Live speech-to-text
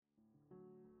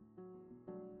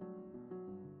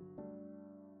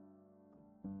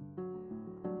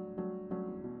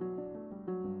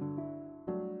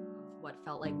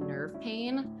felt like nerve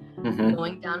pain Mm-hmm.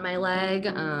 going down my leg.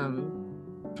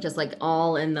 Just like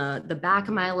all in the back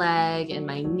of my leg and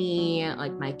my knee,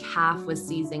 like my calf was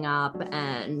seizing up.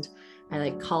 And I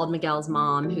like called Miguel's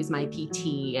mom, who's my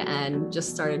PT, and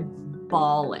just started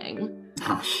bawling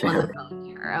Oh on the shit. phone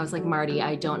here. I was like, Marty,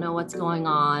 I don't know what's going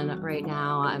on right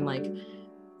now. I'm like,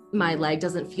 my leg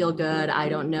doesn't feel good. I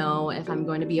don't know if I'm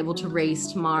going to be able to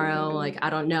race tomorrow. Like, I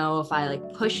don't know if I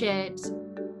like push it.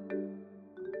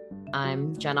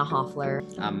 I'm Jenna Hoffler.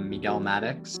 I'm Miguel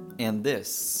Maddox. And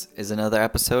this is another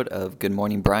episode of Good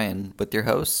Morning Brian with your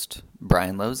host,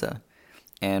 Brian Loza.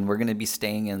 And we're going to be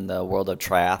staying in the world of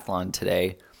triathlon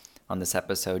today on this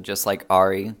episode, just like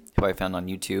Ari, who I found on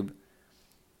YouTube.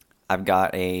 I've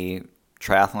got a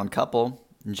triathlon couple,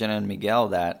 Jenna and Miguel,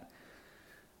 that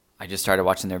I just started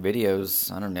watching their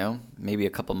videos, I don't know, maybe a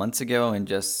couple months ago, and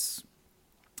just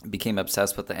became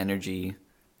obsessed with the energy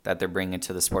that they're bringing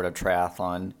to the sport of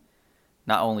triathlon.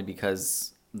 Not only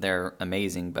because they're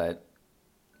amazing, but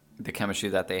the chemistry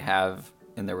that they have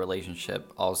in their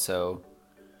relationship also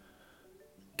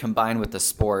combined with the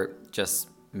sport just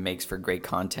makes for great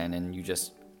content, and you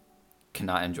just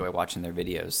cannot enjoy watching their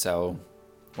videos. So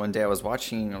one day I was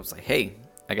watching, I was like, hey,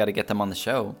 I got to get them on the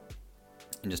show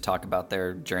and just talk about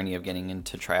their journey of getting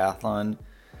into triathlon,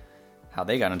 how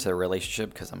they got into their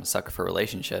relationship, because I'm a sucker for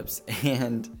relationships,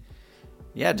 and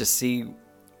yeah, just see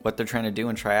what they're trying to do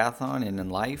in triathlon and in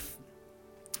life.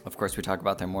 Of course, we talk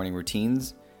about their morning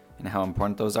routines and how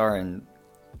important those are, and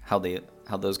how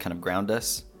those kind of ground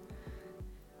us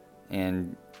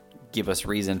and give us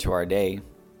reason to our day.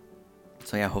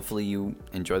 So yeah, hopefully you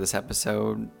enjoy this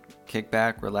episode. Kick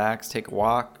back, relax, take a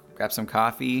walk, grab some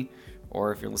coffee,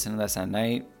 or if you're listening to this at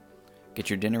night, get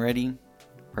your dinner ready,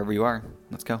 wherever you are.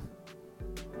 Let's go.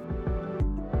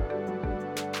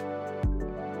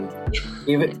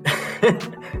 Even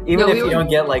No, if we you were- don't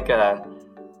get like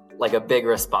a big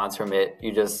response from it,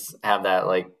 you just have that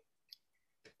like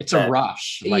It's a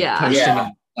rush, like Yeah. posting Yeah.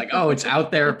 it, like, oh, it's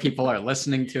out there, people are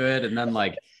listening to it, and then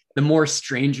like the more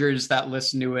strangers that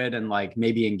listen to it and like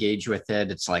maybe engage with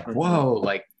it, it's like, whoa,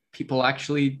 like people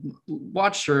actually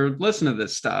watch or listen to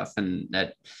this stuff, and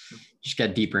that just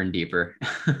get deeper and deeper.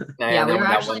 Yeah, we were that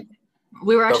actually- one-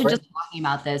 We were Go actually for it. just talking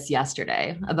about this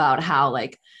yesterday about how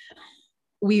like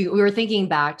we were thinking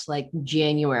back to like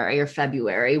January or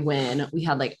February when we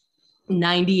had like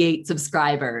 98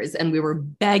 subscribers and we were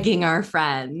begging our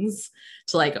friends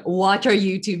to like watch our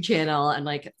YouTube channel and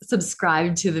like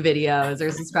subscribe to the videos or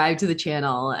subscribe to the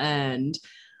channel. And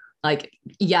like,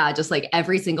 yeah, just like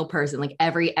every single person, like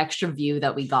every extra view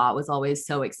that we got was always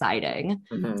so exciting.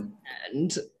 Mhm.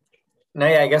 And No,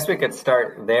 yeah, I guess we could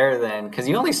start there then, because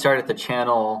you only started the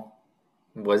channel,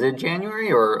 was it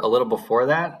January or a little before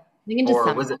that? I think in Or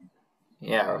December. was it?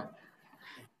 Yeah.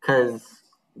 Because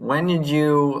when did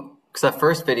you, because the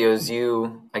first video is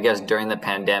you, I guess, during the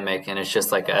pandemic, and it's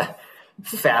just like a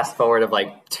fast forward of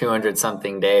like 200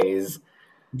 something days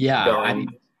Yeah, going.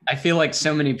 I feel like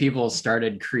so many people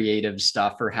started creative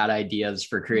stuff or had ideas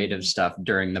for creative stuff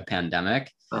during the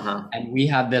pandemic, Uh-huh. and we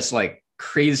had this like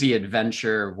crazy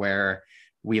adventure where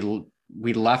we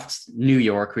left New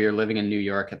York. We were living in New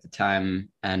York at the time,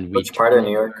 and Which part of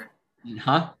New York?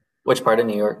 Which part of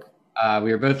New York?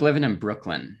 We were both living in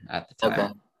Brooklyn at the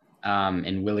time, Okay.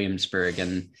 in Williamsburg,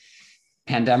 and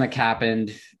pandemic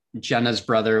happened. Jenna's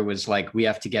brother was like, we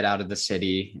have to get out of the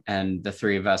city. And the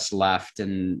three of us left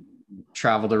and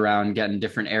traveled around getting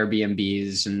different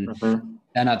Airbnbs. And Mhm.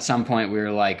 then at some point we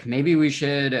were like, maybe we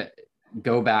should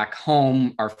go back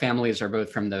home. Our families are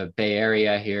both from the Bay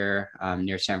Area here,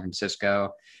 near San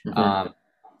Francisco. Mhm.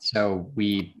 So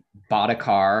we bought a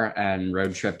car and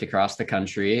road tripped across the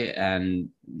country, and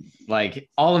like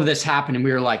all of this happened, and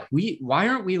we were like, why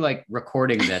aren't we like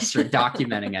recording this or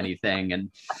documenting anything, and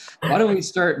why don't we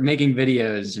start making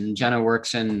videos? And Jenna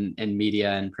works in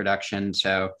media and production,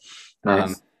 so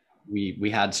Nice. we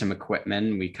had some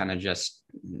equipment. We kind of just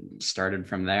started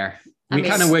from there. I We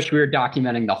mean, kind of wish we were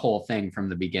documenting the whole thing from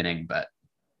the beginning, but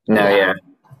No, Yeah. yeah.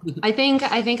 I think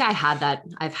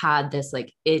I've had this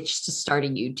like itch to start a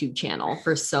YouTube channel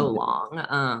for so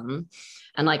long.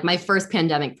 And like my first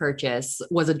pandemic purchase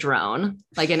was a drone,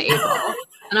 like in April.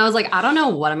 And I was like, I don't know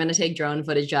what I'm going to take drone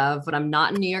footage of, but I'm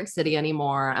not in New York City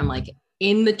anymore. I'm like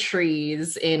in the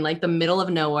trees in like the middle of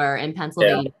nowhere in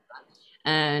Pennsylvania.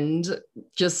 And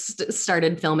just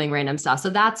started filming random stuff.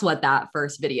 So that's what that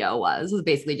first video was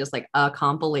basically just like a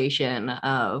compilation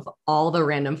of all the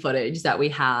random footage that we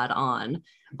had on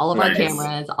all of our Nice.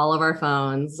 cameras, all of our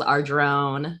phones, our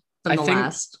drone from I the think-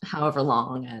 last however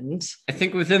long. And I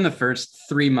think within the first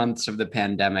 3 months of the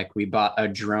pandemic, we bought a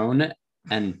drone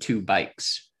and 2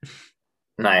 bikes.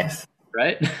 Nice.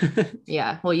 right?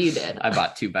 Yeah. Well, you did. I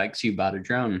bought 2 bikes. You bought a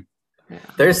drone.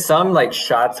 There's some like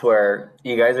shots where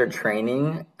you guys are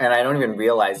training and I don't even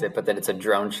realize it, but that it's a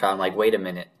drone shot. I'm like, wait a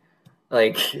minute.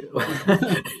 Like,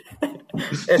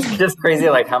 it's just crazy,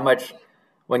 like how much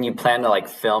when you plan to like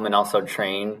film and also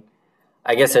train,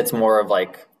 I guess it's more of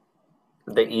like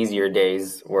the easier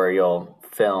days where you'll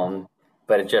film,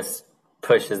 but it just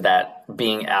pushes that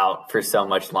being out for so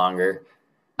much longer.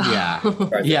 Yeah.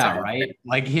 Or the Yeah, time. right.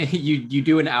 Like you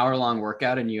do an hour-long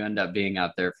workout and you end up being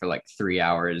out there for like 3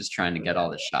 hours trying to get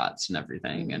all the shots and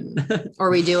everything. And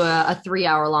Or we do a 3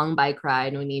 hour long bike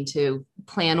ride and we need to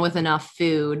plan with enough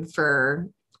food for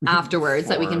afterwards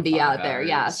that we 4 can or be 5 out there.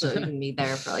 Yeah. hours. So we can be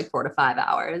there for like 4 to 5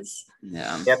 hours.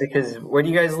 Yeah. Yeah, because where do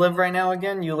you guys live right now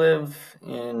again? You live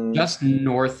in Just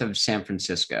north of San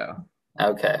Francisco.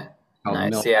 Okay. Called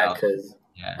Nice. Mill Yeah, Valley. because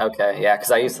Yeah. okay, yeah, because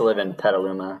I used to live in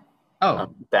Petaluma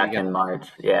Oh, back there you in go. March.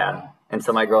 Yeah, and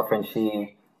so my girlfriend,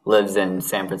 she lives in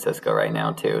San Francisco right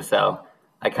now too. So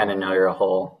I kind of know your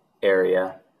whole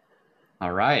area.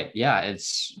 All right. Yeah,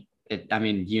 I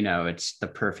mean, it's the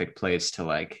perfect place to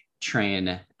like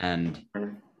train and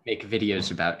make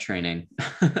videos about training.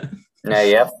 Yeah,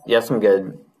 you have you got some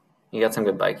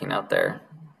good biking out there,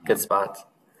 good spots.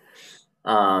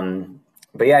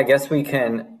 But yeah, I guess we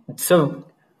can. So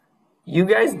you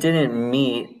guys didn't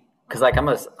meet because like I'm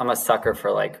a sucker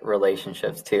for like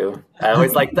relationships too. I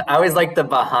always like the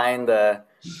behind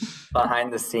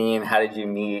the scene. How did you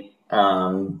meet?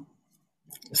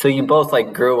 So you both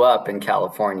like grew up in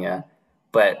California,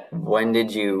 but when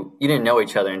did you didn't know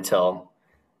each other until,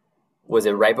 was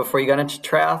it right before you got into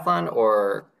triathlon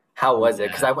or how was it?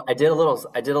 Because I did a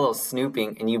little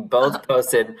snooping and you both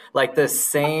posted like the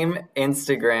same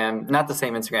Instagram, not the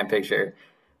same Instagram picture,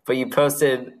 but you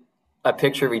posted a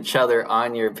picture of each other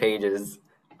on your pages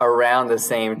around the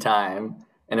same time,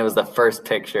 and it was the first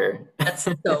picture. That's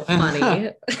so funny.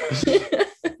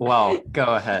 Well, go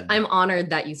ahead. I'm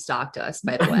honored that you stalked us,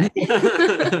 by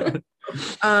the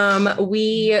way.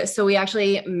 We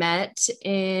actually met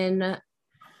in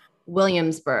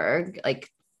Williamsburg like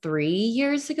 3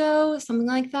 years ago, something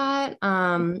like that,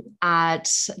 at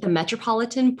the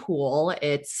Metropolitan Pool.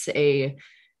 It's a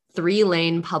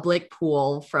 3-lane public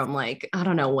pool from like, I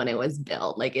don't know when it was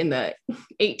built, like in the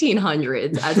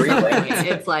 1800s. At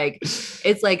some point.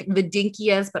 It's like the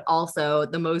dinkiest, but also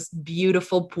the most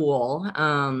beautiful pool.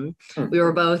 We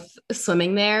were both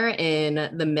swimming there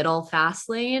in the middle fast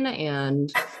lane, and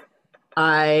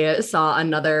I saw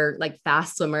another like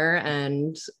fast swimmer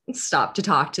and stopped to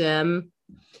talk to him.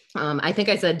 I think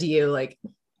I said to you, like,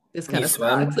 this kind of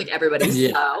sucks. Like everybody's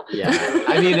so. Yeah.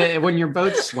 I mean, when you're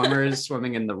both swimmers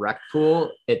swimming in the rec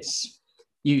pool, it's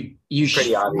you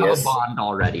Pretty have obvious. a bond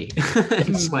already.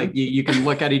 It's like you can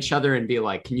look at each other and be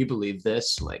like, can you believe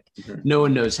this? Like no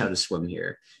one knows how to swim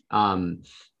here.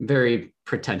 Very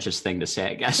pretentious thing to say,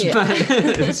 I guess. Yeah. But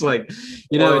it's like,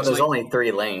 There's like, only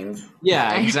 3 lanes.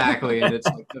 yeah, exactly. And it's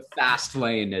like the fast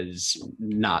lane is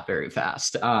not very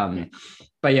fast.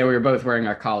 But yeah, we were both wearing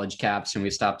our college caps and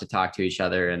we stopped to talk to each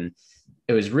other. And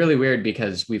it was really weird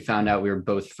because we found out we were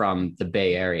both from the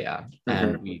Bay Area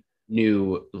and we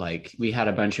knew like we had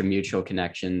a bunch of mutual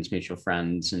connections, mutual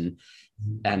friends. And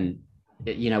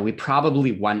we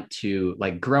probably went to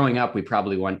like growing up, we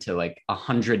probably went to like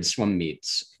 100 swim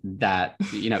meets that,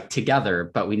 together,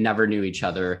 but we never knew each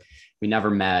other. We never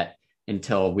met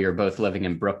until we were both living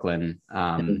in Brooklyn.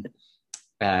 And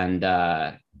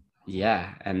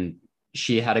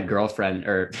she had a girlfriend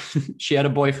or she had a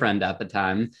boyfriend at the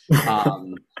time.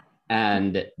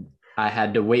 And I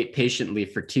had to wait patiently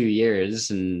for 2 years.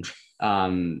 And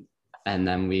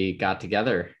then we got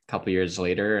together a couple years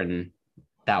later. And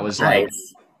that was like,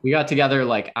 we got together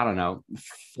like, I don't know,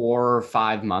 4 or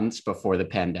 5 months before the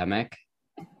pandemic.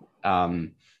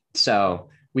 So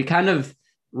we kind of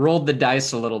rolled the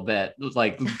dice a little bit,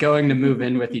 like going to move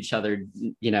in with each other,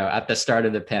 at the start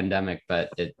of the pandemic, but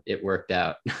it worked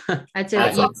out. I'd say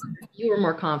that you were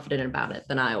more confident about it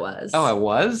than I was. Oh, I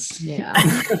was? Yeah.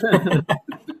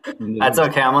 That's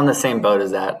okay. I'm on the same boat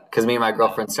as that because me and my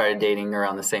girlfriend started dating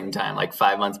around the same time, like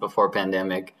 5 months before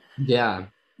pandemic. Yeah.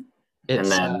 And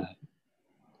then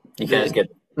you kind of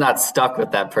get not stuck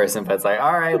with that person, but it's like,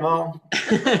 all right, well,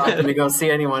 I'm not going to go see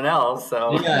anyone else.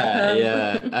 So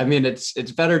yeah. I mean, it's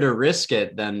better to risk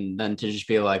it than to just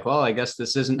be like, well, I guess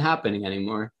this isn't happening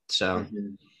anymore. So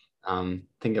I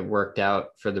think it worked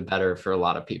out for the better for a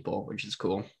lot of people, which is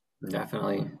cool.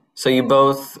 Definitely. So you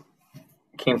both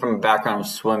came from a background of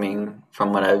swimming,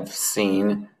 from what I've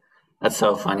seen. That's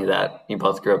so funny that you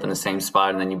both grew up in the same spot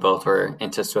and then you both were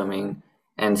into swimming.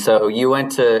 And so you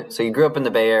grew up in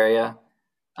the Bay Area,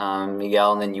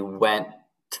 Miguel, and then you went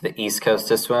to the East Coast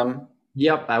to swim?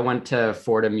 Yep, I went to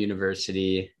Fordham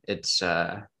University. It's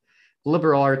a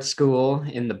liberal arts school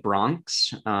in the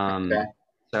Bronx. Okay.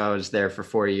 So I was there for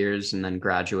 4 years and then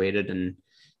graduated and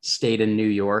stayed in New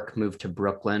York, moved to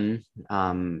Brooklyn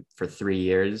for 3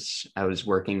 years. I was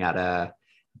working at a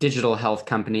digital health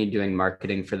company doing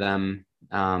marketing for them.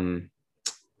 And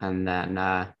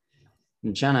then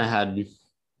Jenna had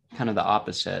kind of the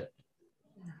opposite.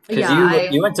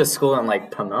 Because you went to school in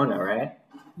like Pomona, right?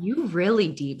 You really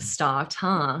deep stalked,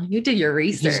 huh? You did your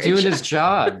research. He's doing his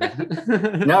job.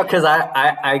 No, because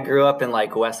I grew up in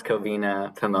like West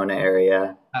Covina, Pomona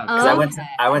area. Because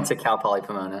I went to Cal Poly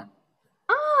Pomona.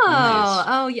 Oh, Nice.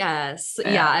 oh yes.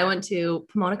 Yeah, I went to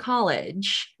Pomona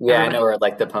College. Yeah, I know where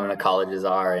like the Pomona colleges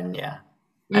are, and yeah,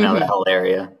 I know Mhm. that whole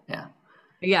area. Yeah,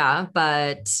 Yeah,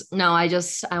 but no, I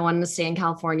wanted to stay in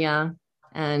California,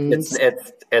 and it's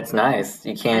nice.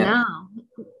 You I can't. know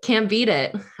can't beat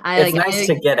it. It's nice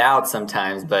to get out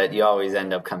sometimes, but you always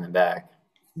end up coming back.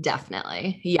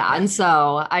 Definitely. Yeah. And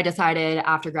so I decided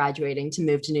after graduating to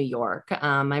move to New York.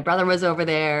 My brother was over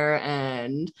there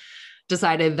and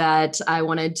decided that I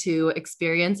wanted to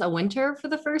experience a winter for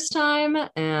the first time.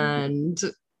 And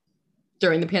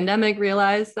during the pandemic,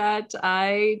 realized that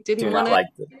I didn't Do want not to like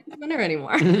experience winter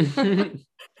anymore.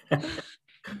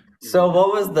 So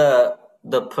what was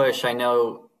the push? I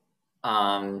know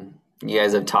you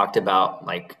guys have talked about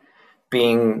like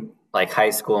being like high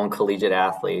school and collegiate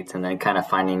athletes and then kind of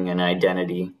finding an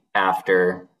identity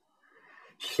after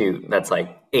shoot, that's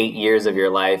like 8 years of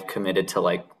your life committed to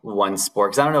like one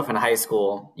sport. Because I don't know if in high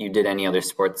school you did any other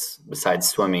sports besides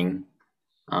swimming.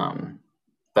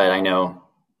 But I know.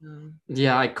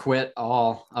 Yeah, I quit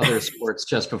all other sports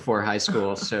just before high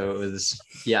school. So it was,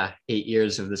 8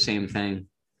 years of the same thing.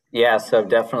 Yeah, so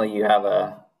definitely you have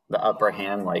the upper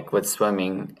hand like with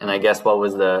swimming. And I guess what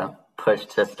was the push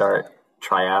to start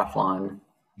triathlon?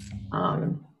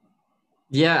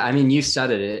 Yeah, I mean, you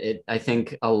said it. I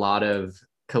think a lot of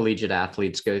collegiate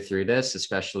athletes go through this,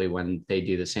 especially when they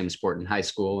do the same sport in high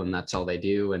school and that's all they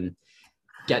do, and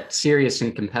get serious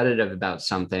and competitive about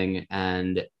something.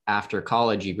 And after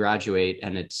college, you graduate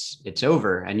and it's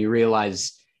over, and you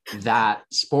realize that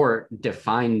sport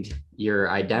defined your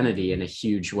identity in a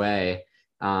huge way.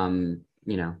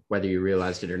 Whether you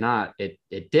realized it or not, it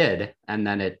did, and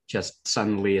then it just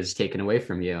suddenly is taken away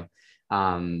from you.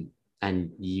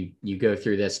 And you go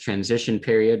through this transition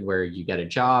period where you get a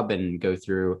job and go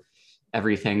through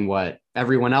everything what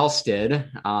everyone else did.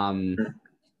 And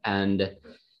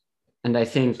I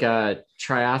think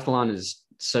triathlon is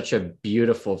such a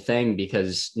beautiful thing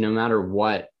because no matter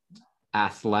what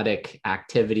athletic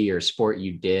activity or sport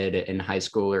you did in high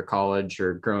school or college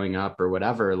or growing up or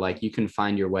whatever, like you can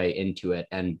find your way into it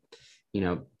and,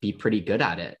 be pretty good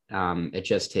at it. It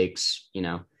just takes,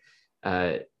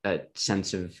 a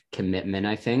sense of commitment,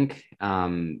 I think.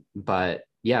 But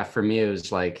yeah, for me, it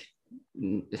was like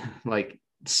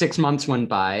 6 months went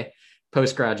by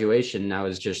post graduation. I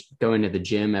was just going to the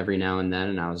gym every now and then,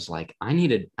 and I was like, I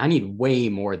need way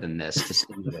more than this to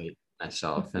stimulate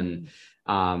myself. And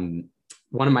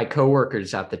one of my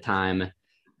coworkers at the time,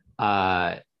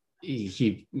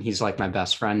 he's like my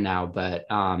best friend now, but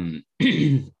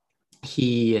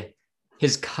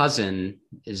his cousin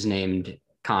is named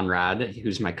Conrad,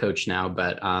 who's my coach now,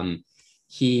 but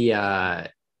he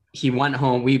went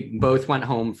home. We both went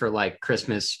home for like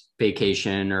Christmas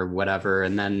vacation or whatever,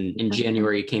 and then in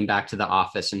January he came back to the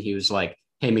office and he was like,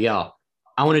 "Hey Miguel,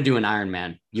 I want to do an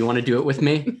Ironman. You want to do it with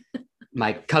me?"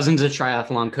 My cousin's a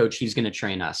triathlon coach. He's going to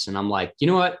train us. And I'm like, you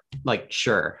know what? Like,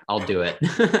 sure, I'll do it.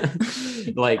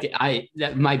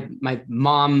 My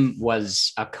mom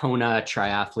was a Kona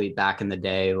triathlete back in the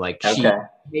day. Like she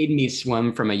made me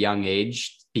swim from a young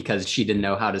age because she didn't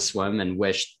know how to swim and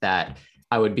wished that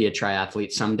I would be a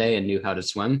triathlete someday and knew how to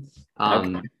swim.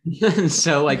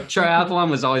 So like triathlon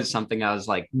was always something I was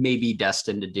like maybe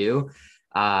destined to do.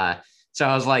 So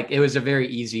I was like, it was a very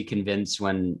easy convince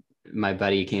when my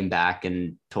buddy came back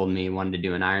and told me he wanted to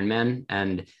do an Ironman.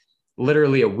 And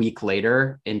literally a week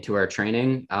later into our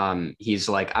training, he's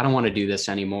like, I don't want to do this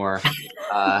anymore.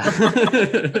 Like,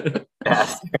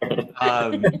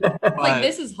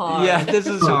 this is hard. Yeah, this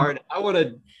is hard. I want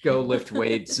to go lift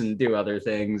weights and do other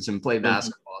things and play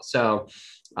basketball. So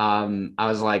I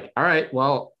was like, all right,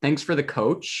 well, thanks for the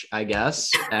coach, I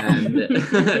guess.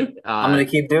 And I'm going to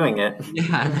keep doing it.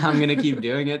 Yeah, I'm going to keep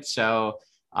doing it. So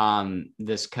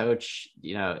this coach,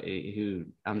 who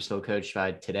I'm still coached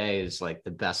by today, is like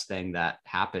the best thing that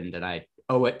happened. And I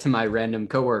owe it to my random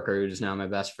coworker who's now my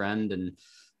best friend and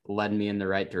led me in the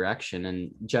right direction.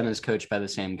 And Jenna's coached by the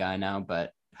same guy now,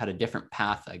 but had a different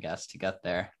path, I guess, to get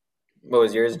there. What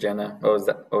was yours, Jenna?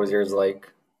 What was yours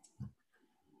like?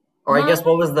 Or I My, guess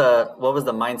what was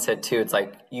the mindset too? It's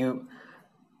like I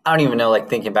don't even know, like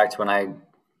thinking back to when I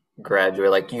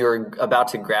graduated, like you're about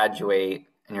to graduate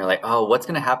and you're like, oh, what's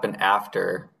gonna happen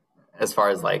after as far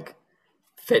as like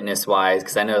fitness wise?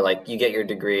 Because I know like you get your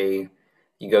degree,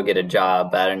 you go get a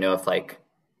job, but I don't know if like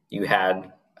you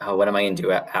had, oh, what am I gonna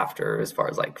do after as far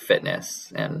as like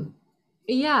fitness and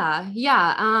yeah.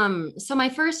 So my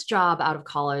first job out of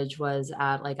college was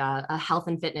at like a health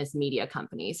and fitness media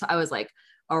company. So I was like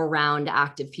around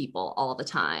active people all the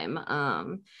time.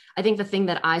 I think the thing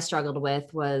that I struggled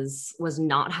with was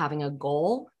not having a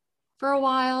goal for a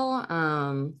while.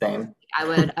 same? I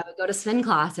would go to spin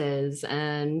classes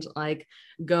and like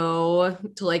go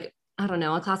to like I don't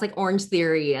know, a class like Orange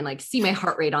Theory and like see my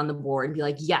heart rate on the board and be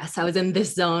like, yes, I was in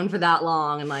this zone for that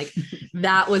long. And like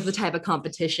that was the type of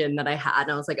competition that I had.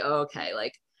 And I was like, oh, okay,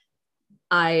 like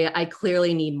I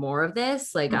clearly need more of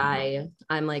this. Like Mhm.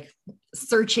 I'm like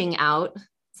searching out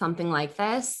something like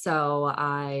this. So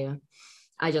I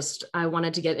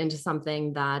wanted to get into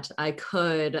something that I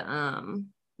could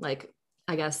like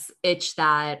I guess scratch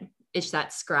that itch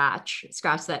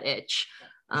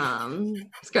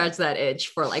scratch that itch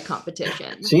for like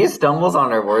competition. She stumbles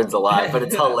on her words a lot, but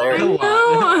it's I hilarious. A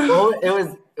lot. know.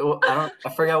 Well, I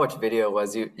forgot which video it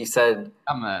was. You said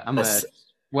I'm a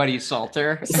sweaty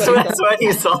salter.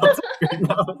 sweaty salt.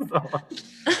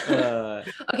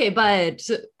 Okay, but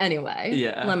anyway,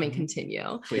 Yeah. let me continue.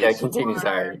 Yeah, Please. continue.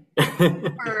 Sorry.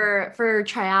 For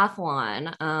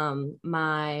triathlon,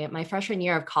 my freshman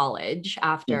year of college,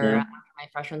 after my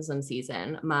freshman swim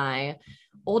season, my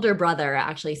older brother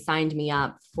actually signed me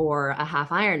up for a half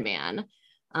Ironman.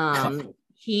 Nice.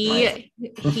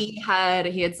 He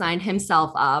had signed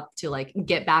himself up to like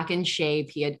get back in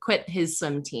shape. He had quit his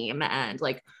swim team and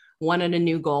like wanted a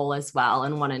new goal as well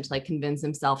and wanted to like convince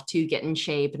himself to get in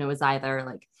shape. And it was either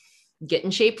like get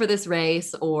in shape for this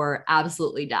race or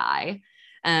absolutely die.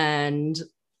 And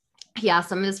he asked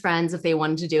some of his friends if they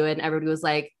wanted to do it, and everybody was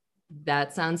like,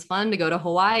 that sounds fun to go to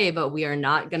Hawaii, but we are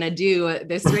not going to do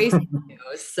this race.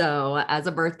 So as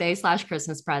a birthday /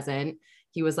 Christmas present,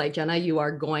 he was like, Jenna, you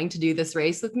are going to do this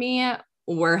race with me.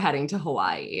 We're heading to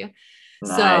Hawaii.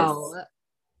 Nice. So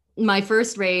my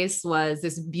first race was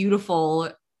this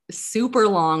beautiful, super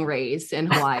long race in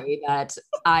Hawaii that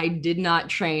I did not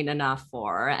train enough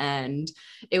for. And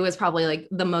it was probably like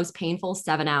the most painful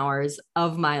 7 hours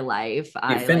of my life.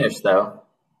 You finished though.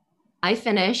 I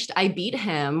finished. I beat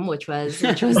him, which was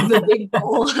the big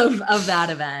goal of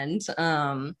that event.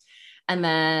 And You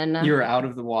then were out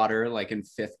of the water, like in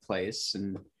fifth place,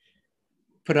 and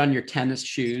put on your tennis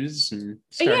shoes and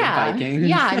started biking.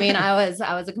 yeah. I mean, I was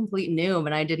a complete noob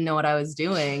and I didn't know what I was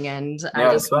doing, and Yeah,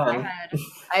 it was fun.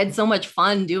 I had so much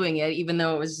fun doing it, even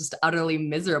though it was just utterly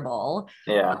miserable.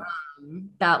 Yeah.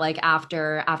 That like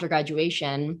after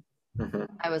graduation, Mhm.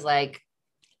 I was like,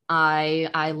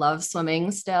 I love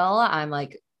swimming still. I'm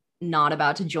like not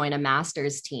about to join a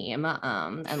masters team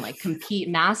and like compete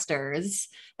masters.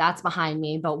 That's behind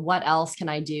me. But what else can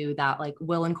I do that like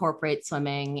will incorporate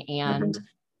swimming and Mhm.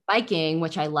 biking,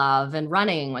 which I love, and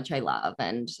running, which I love,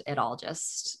 and it all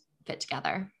just fit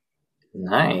together.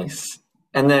 Nice.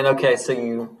 And then okay,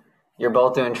 so you're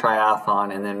both doing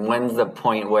triathlon, and then when's the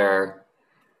point where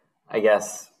I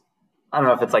guess I don't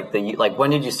know if it's like like when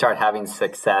did you start having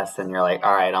success and you're like,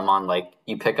 all right, I'm on like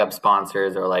you pick up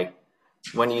sponsors or like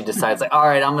when you decide it's like, all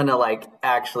right, I'm gonna like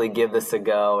actually give this a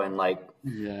go and like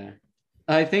Yeah.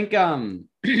 I think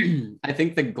I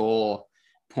think the goal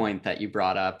point that you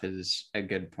brought up is a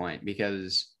good point,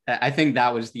 because I think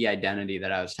that was the identity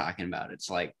that I was talking about. It's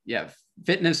like, yeah,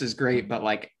 fitness is great, but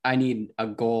like I need a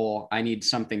goal, I need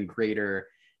something greater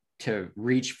to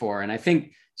reach for. And I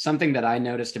think something that I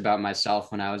noticed about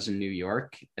myself when I was in New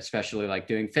York, especially like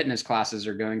doing fitness classes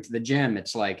or going to the gym,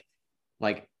 it's like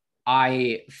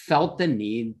I felt the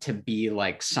need to be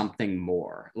like something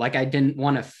more. Like I didn't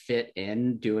want to fit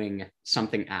in doing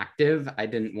something active. I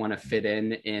didn't want to fit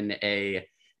in a,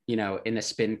 you know, in a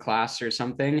spin class or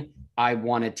something. I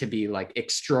wanted to be like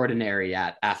extraordinary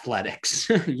at athletics,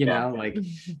 you yeah. know, like,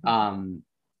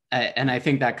 and I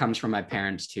think that comes from my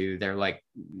parents too. They're like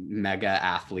mega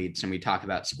athletes and we talk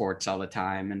about sports all the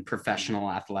time and professional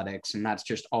athletics. And that's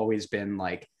just always been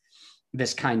like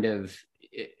this kind of,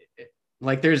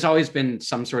 like there's always been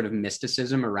some sort of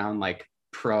mysticism around like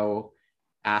pro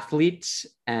athletes.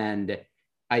 And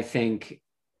I think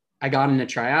I got into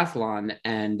triathlon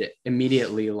and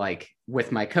immediately like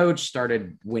with my coach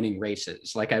started winning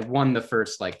races. Like I won the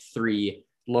first like 3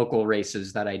 local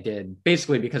races that I did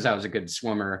basically because I was a good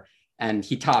swimmer. and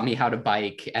he taught me how to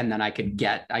bike, and then I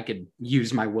could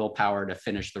use my willpower to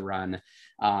finish the run.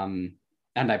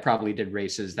 And I probably did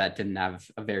races that didn't have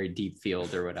a very deep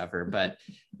field or whatever, but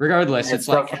regardless, it's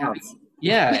like,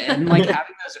 yeah. And like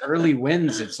having those early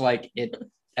wins, it's like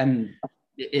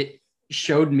it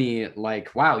showed me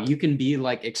like, wow, you can be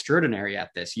like extraordinary at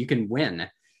this, you can win.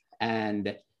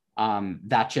 And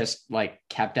that just like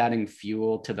kept adding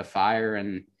fuel to the fire.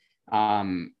 And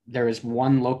there was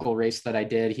one local race that I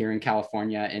did here in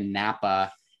California in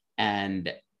Napa,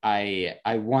 and I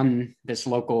won this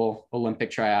local Olympic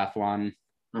triathlon.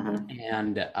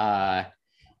 And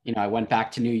I went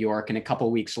back to New York, and a couple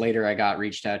of weeks later I got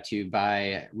reached out to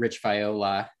by Rich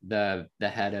Viola, the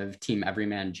head of Team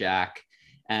Everyman Jack.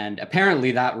 And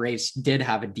apparently that race did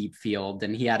have a deep field,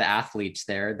 and he had athletes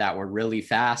there that were really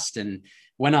fast and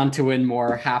went on to win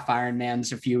more half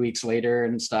Ironmans a few weeks later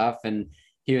and stuff. And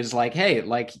he was like, hey,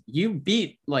 like you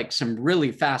beat like some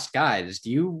really fast guys.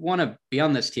 Do you want to be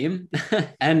on this team?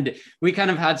 And we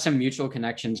kind of had some mutual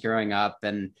connections growing up.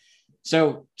 And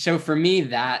so for me,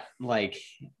 that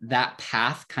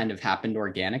path kind of happened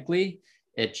organically.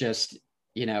 It just,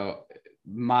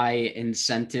 my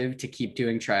incentive to keep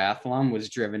doing triathlon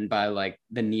was driven by like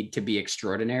the need to be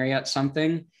extraordinary at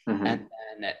something. And then,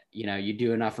 you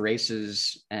do enough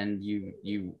races and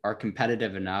you are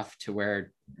competitive enough to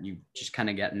where you just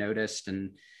kind of get noticed,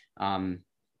 and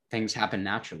things happen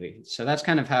naturally. So that's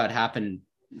kind of how it happened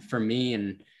for me.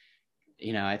 And,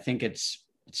 I think it's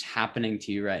happening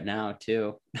to you right now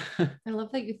too. I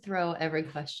love that you throw every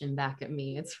question back at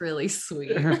me. It's really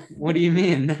sweet. What do you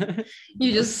mean?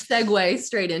 You just segue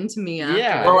straight into me.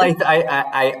 Yeah. Well,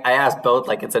 I asked both,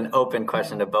 like it's an open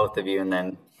question to both of you, and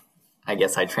then I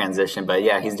guess I transition, but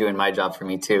yeah, he's doing my job for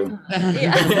me too.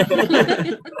 Yeah.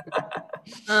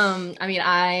 I mean,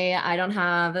 I don't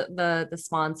have the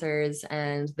sponsors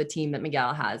and the team that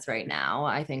Miguel has right now.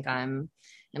 I think I'm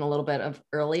in a little bit of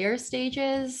earlier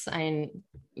stages.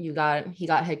 He got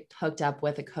hooked up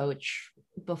with a coach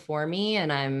before me,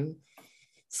 and I'm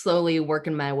slowly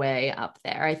working my way up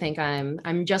there. I think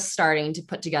I'm just starting to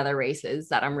put together races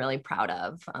that I'm really proud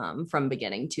of, from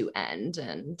beginning to end.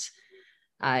 And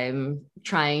I'm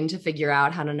trying to figure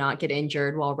out how to not get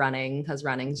injured while running, because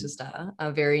running is just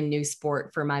a very new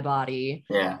sport for my body.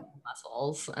 Yeah.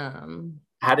 Muscles.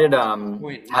 How did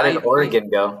Oregon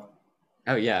go?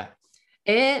 Oh yeah.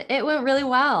 It went really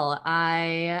well.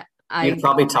 You can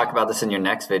probably talk about this in your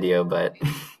next video, but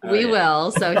we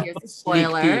will. So here's a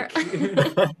spoiler.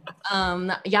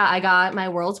 I got my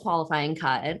world's qualifying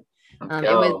cut.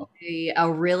 It was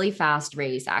a really fast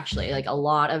race, actually. Like a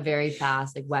lot of very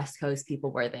fast, like West Coast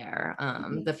people were there.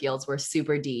 The fields were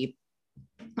super deep,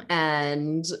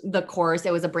 and the course,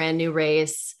 it was a brand new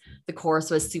race. The course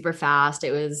was super fast.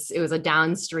 It was a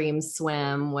downstream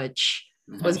swim, which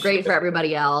was great for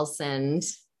everybody else and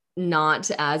not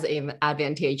as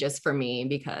advantageous for me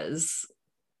because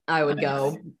I would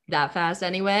go that fast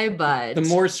anyway. But the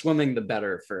more swimming, the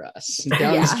better for us.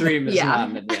 Downstream is not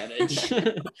an advantage.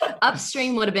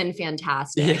 Upstream would have been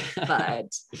fantastic,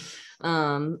 but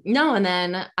no. And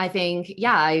then I think,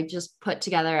 I just put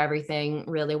together everything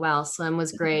really well. Swim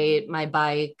was great. My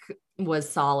bike was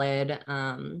solid.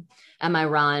 And my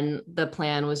run, the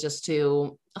plan was just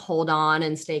to hold on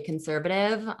and stay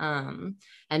conservative,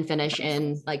 and finish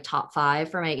in like top 5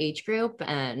 for my age group.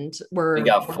 And we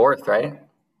got 4th, right?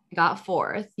 Got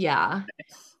 4th. Yeah.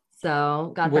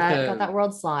 So got that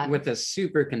world slot with a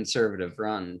super conservative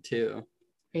run too.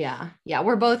 Yeah.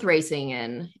 We're both racing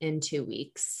in 2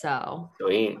 weeks. So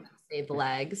sweet. Save the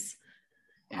legs.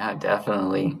 Yeah,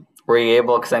 definitely. Were you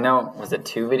able, because I know, was it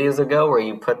 2 videos ago where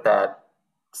you put that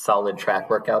solid track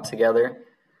workout together?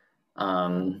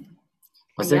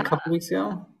 Was it a couple weeks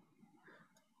ago?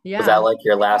 Yeah. Was that like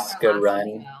your last good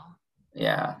run?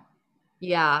 Yeah.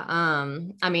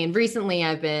 I mean, recently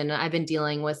I've been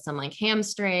dealing with some like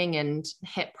hamstring and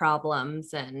hip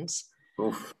problems, and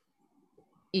oof.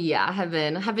 Yeah, have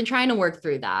been trying to work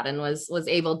through that, and was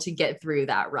able to get through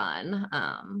that run.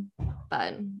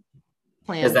 But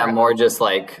is that more just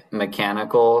like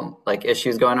mechanical like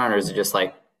issues going on, or is it just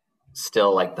like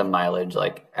still like the mileage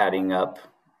like adding up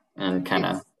and kind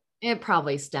of? It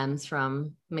probably stems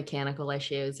from mechanical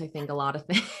issues. I think a lot of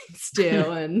things do.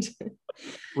 And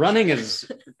running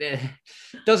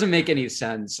doesn't make any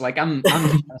sense. Like I'm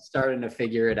starting to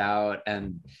figure it out.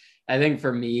 And I think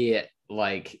for me,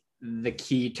 like the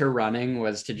key to running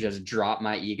was to just drop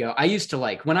my ego. I used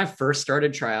to when I first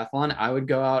started triathlon, I would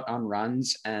go out on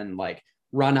runs and like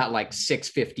run at like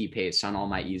 650 pace on all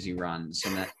my easy runs.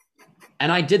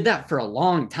 And I did that for a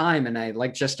long time, and I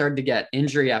just started to get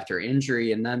injury after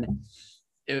injury. And then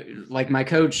my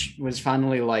coach was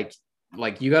finally like,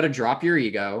 like you got to drop your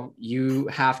ego. You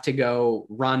have to go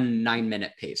run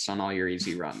 9-minute pace on all your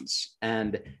easy runs.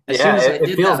 And as soon as I it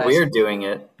did feels that, weird doing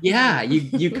it. yeah,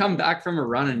 you come back from a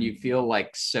run and you feel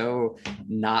like so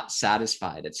not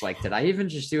satisfied. It's like, did I even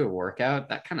just do a workout?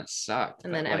 That kind of sucked.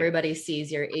 And But then like, everybody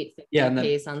sees your 850 yeah, and then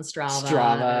pace on Strava.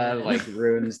 Strava like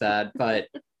ruins that. But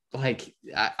like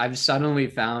I've suddenly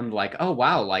found like, oh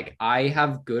wow, like I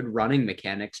have good running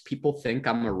mechanics. People think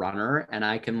I'm a runner and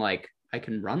I can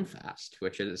run fast,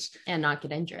 which is and not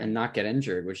get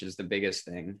injured, which is the biggest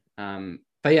thing.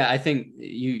 But yeah, I think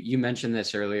you mentioned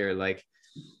this earlier, like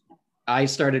I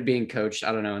started being coached,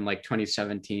 I don't know, in like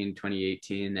 2017,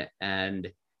 2018, and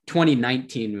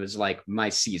 2019 was like my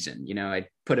season. You know, I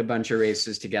put a bunch of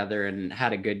races together and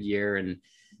had a good year. And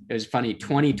it was funny,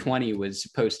 2020 was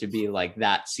supposed to be like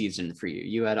that season for you.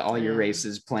 You had all your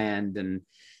races planned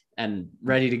and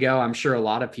ready to go. I'm sure a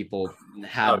lot of people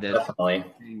had this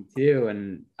thing too.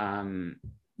 And,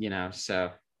 you know, so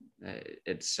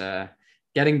it's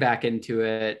getting back into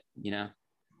it, you know,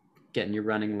 getting your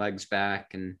running legs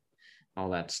back and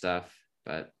all that stuff.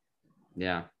 But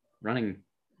yeah, running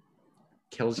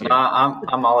kills you.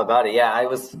 I'm all about it. I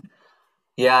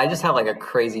just have like a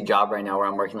crazy job right now where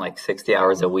I'm working like 60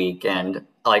 hours a week, and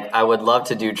like I would love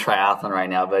to do triathlon right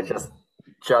now, but just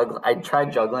I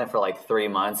tried juggling for like 3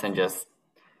 months and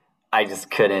I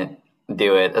just couldn't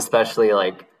do it, especially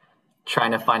like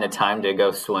trying to find a time to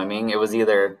go swimming. It was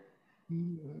either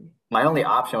my only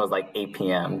option was like 8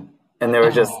 p.m. and there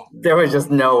was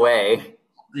just no way.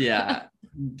 Yeah.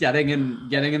 Getting in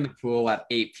the pool at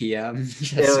 8 p.m.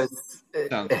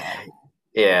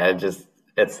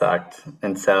 It sucked.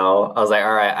 And so I was like,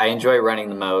 all right, I enjoy running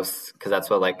the most because that's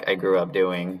what like I grew up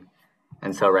doing.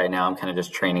 And so right now I'm kind of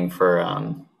just training for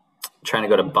trying to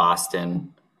go to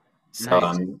Boston. So nice.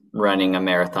 I'm running a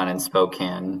marathon in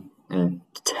Spokane in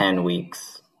 10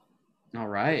 weeks. All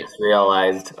right. I just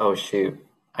realized, oh shoot,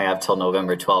 I have till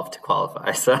November 12th to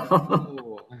qualify.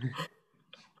 So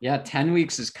yeah, 10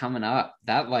 weeks is coming up.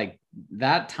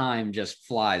 That time just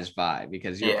flies by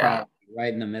because you're probably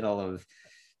right in the middle of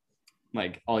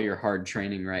like all your hard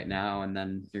training right now, and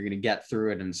then you're gonna get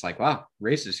through it and it's like, wow,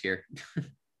 race is here.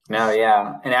 No,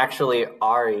 yeah. And actually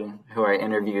Ari, who I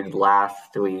interviewed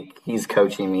last week, he's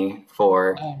coaching me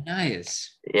for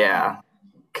nice. Yeah.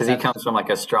 Because he comes from like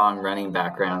a strong running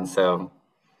background. So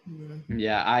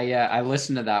yeah, I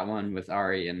listened to that one with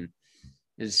Ari and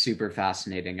it's super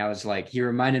fascinating. I was like, he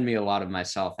reminded me a lot of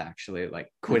myself actually, like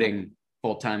quitting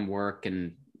full-time work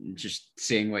and just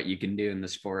seeing what you can do in the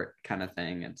sport kind of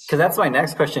thing. It's because that's my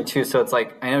next question too. So it's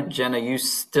like, I know Jenna, you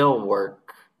still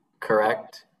work,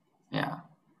 correct? Yeah.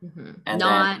 Mm-hmm. And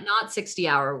not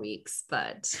 60-hour weeks,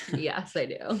 but yes, I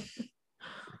do.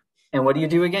 And what do you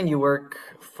do again? I work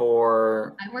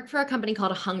for a company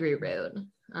called Hungry Root.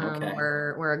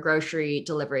 We're a grocery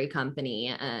delivery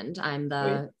company, and I'm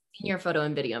the senior photo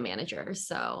and video manager.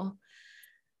 So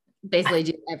basically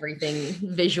do everything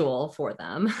visual for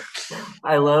them.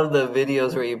 I love the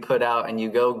videos where you put out and you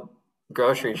go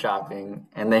grocery shopping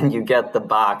and then you get the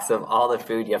box of all the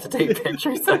food you have to take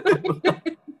pictures of.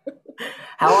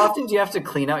 How often do you have to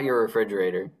clean out your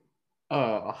refrigerator?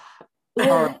 Oh,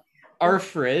 our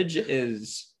fridge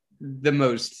is the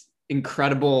most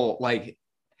incredible, like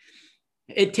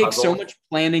it takes so much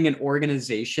planning and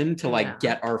organization to like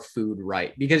get our food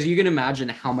right, because you can imagine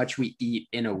how much we eat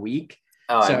in a week.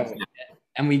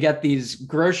 And we get these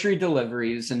grocery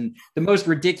deliveries, and the most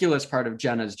ridiculous part of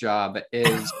Jenna's job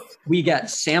is we get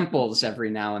samples every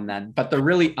now and then, but they're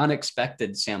really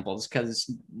unexpected samples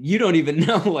because you don't even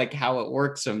know like how it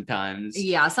works sometimes.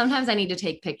 Yeah, sometimes I need to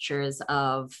take pictures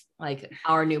of like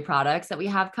our new products that we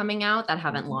have coming out that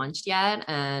haven't launched yet,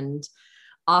 and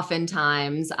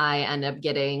oftentimes I end up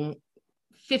getting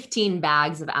 15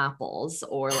 bags of apples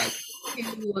or like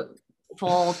 2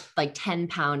 full like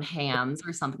 10-pound hams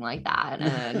or something like that.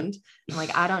 And I'm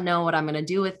like, I don't know what I'm going to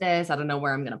do with this. I don't know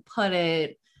where I'm going to put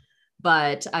it.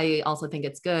 But I also think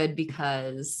it's good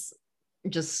because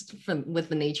just with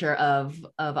the nature of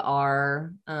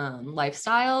our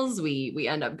lifestyles, we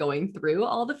end up going through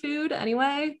all the food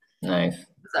anyway. Nice.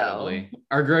 So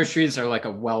our groceries are like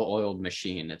a well-oiled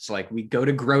machine. It's like we go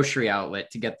to grocery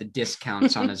outlet to get the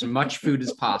discounts on as much food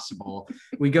as possible.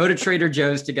 We go to Trader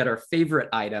Joe's to get our favorite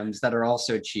items that are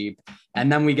also cheap. And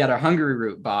then we get our Hungry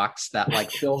Root box that like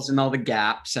fills in all the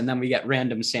gaps. And then we get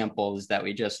random samples that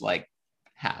we just like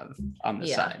have on the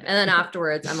side. And then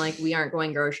afterwards, I'm like, we aren't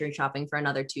going grocery shopping for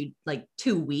another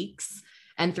 2 weeks.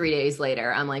 And 3 days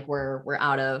later, I'm like, we're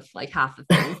out of like half the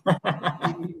things.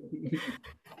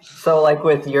 So like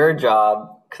with your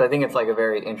job, because I think it's like a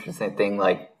very interesting thing,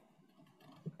 like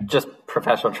just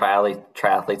professional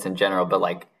triathletes in general, but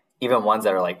like even ones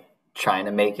that are like trying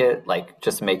to make it, like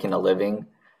just making a living.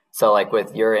 So like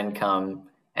with your income,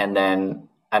 and then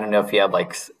I don't know if you have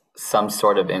like some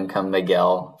sort of income,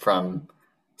 Miguel, from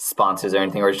sponsors or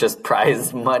anything, or it's just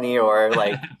prize money, or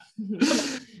like,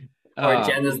 or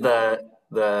Jen is the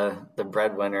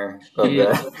breadwinner of She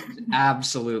is the.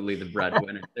 absolutely the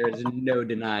breadwinner. There's no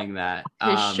denying that.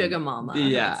 His sugar mama.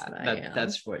 Yeah,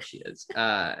 that's what she is.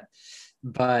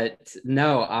 But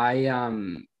no,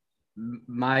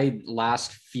 my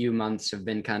last few months have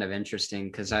been kind of interesting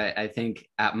because I think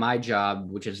at my job,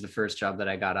 which is the first job that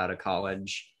I got out of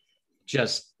college,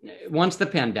 just once the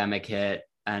pandemic hit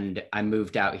and I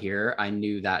moved out here, I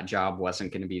knew that job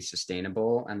wasn't going to be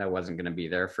sustainable and I wasn't going to be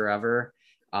there forever.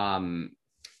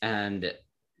 And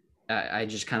I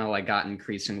just kind of like got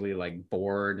increasingly like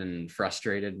bored and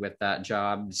frustrated with that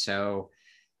job. So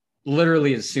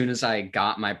literally as soon as I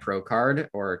got my pro card,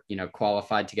 or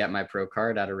qualified to get my pro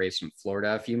card at a race in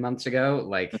Florida a few months ago,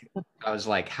 like I was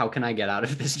like, how can I get out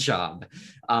of this job?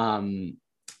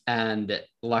 And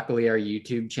luckily our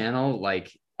YouTube channel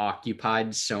like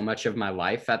occupied so much of my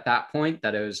life at that point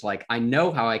that it was like, I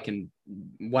know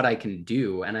what I can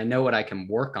do, and I know what I can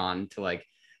work on to like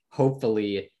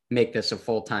hopefully make this a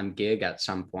full-time gig at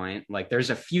some point. Like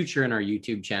there's a future in our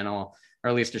YouTube channel, or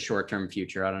at least a short-term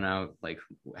future. I don't know like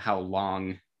how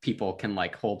long people can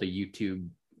like hold a YouTube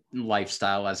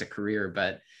lifestyle as a career,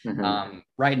 but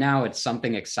right now it's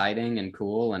something exciting and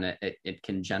cool, and it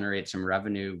can generate some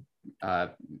revenue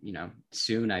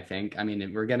soon. I think, I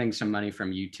mean, we're getting some money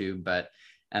from YouTube,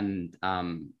 and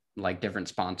like different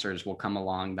sponsors will come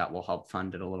along that will help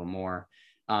fund it a little more.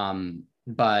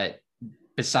 But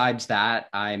besides that,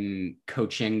 I'm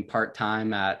coaching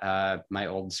part-time at my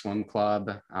old swim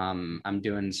club. I'm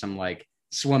doing some like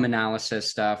swim analysis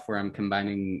stuff where I'm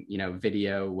combining,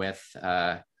 video with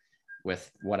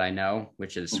what I know,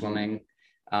 which is swimming.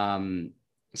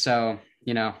 So,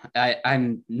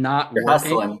 I'm not You're working.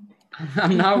 hustling.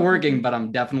 I'm not working, but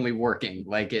I'm definitely working.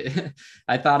 Like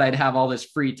I thought I'd have all this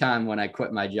free time when I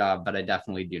quit my job, but I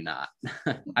definitely do not.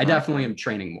 I definitely am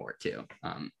training more too.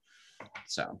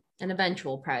 So an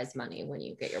eventual prize money when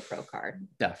you get your pro card.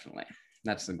 Definitely.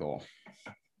 That's the goal.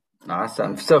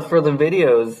 Awesome. So for the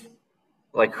videos,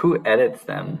 like who edits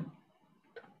them?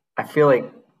 I feel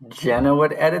like Jenna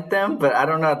would edit them, but I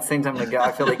don't know, at the same time, Miguel,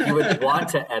 I feel like you would want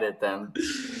to edit them.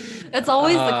 It's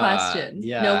always the question.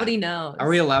 Yeah. Nobody knows. Are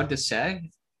we allowed to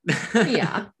say?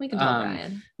 Yeah, we can tell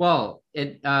Brian. Well,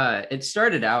 it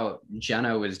started out,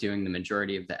 Jenna was doing the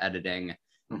majority of the editing.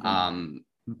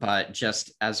 But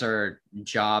just as our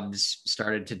jobs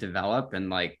started to develop, and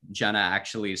like Jenna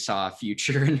actually saw a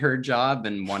future in her job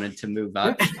and wanted to move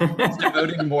up,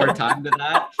 devoting more time to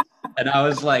that. And I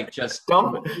was like, just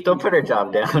don't put her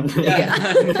job down.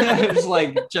 Yeah. It was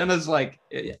like, Jenna's like,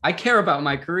 I care about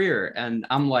my career, and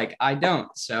I'm like, I don't.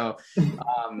 So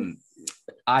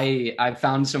I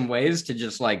found some ways to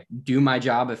just like do my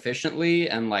job efficiently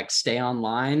and like stay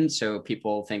online so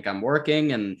people think I'm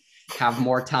working and have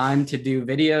more time to do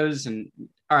videos. And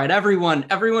all right, everyone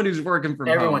who's working from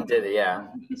home did it, yeah.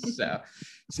 So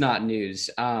it's not news.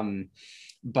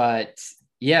 But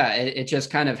yeah, it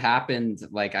just kind of happened.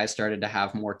 Like I started to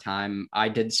have more time. I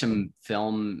did some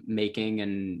film making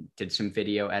and did some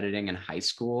video editing in high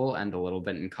school and a little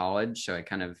bit in college. So I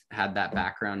kind of had that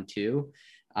background too.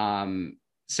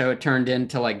 So it turned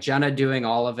into like Jenna doing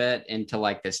all of it into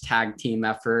like this tag team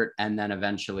effort. And then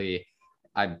eventually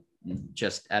I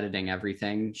just editing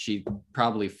everything. She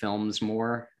probably films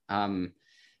more.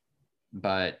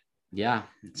 But yeah,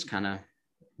 it's kind of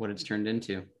what it's turned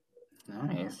into.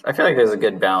 Nice. I feel like there's a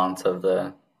good balance of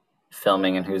the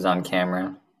filming and who's on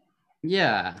camera.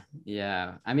 Yeah.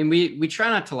 I mean, we try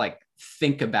not to like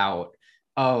think about,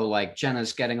 oh, like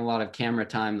Jenna's getting a lot of camera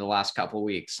time the last couple of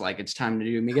weeks, like it's time to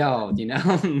do Miguel, Yeah,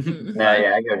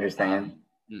 I get what you're saying.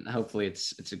 Hopefully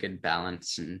it's a good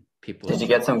balance and people. Did you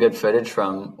get some good footage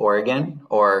from Oregon?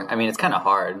 Or, I mean, it's kind of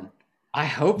hard. I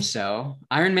hope so.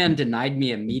 Ironman denied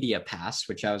me a media pass,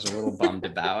 which I was a little bummed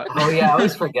about. Oh yeah, I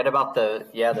always forget about the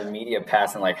media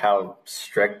pass and like how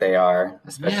strict they are,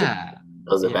 especially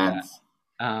those events.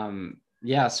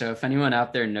 So if anyone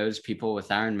out there knows people with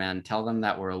Ironman, tell them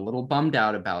that we're a little bummed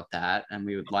out about that and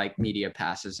we would like media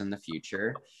passes in the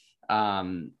future.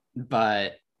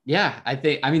 But yeah,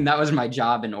 I mean that was my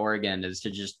job in Oregon, is to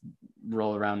just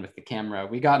roll around with the camera.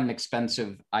 We got an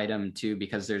expensive item too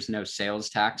because there's no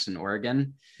sales tax in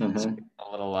Oregon. So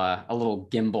a little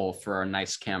gimbal for our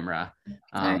nice camera.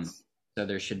 Nice. So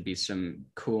there should be some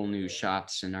cool new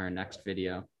shots in our next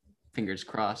video. Fingers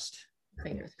crossed.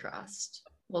 Fingers crossed.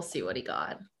 We'll see what he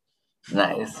got.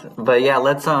 Nice. But yeah,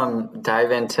 let's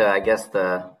dive into, I guess,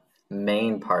 the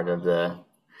main part of the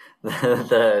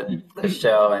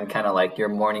show, and kind of like your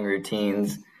morning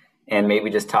routines, and maybe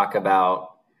just talk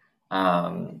about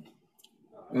um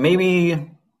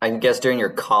maybe, I guess, during your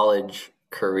college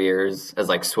careers as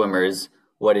like swimmers,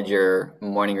 what did your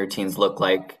morning routines look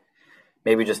like?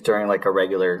 Maybe just during like a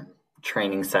regular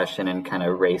training session and kind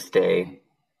of race day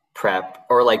prep,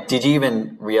 or like, did you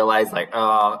even realize like,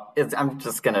 oh, I'm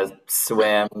just gonna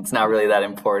swim. It's not really that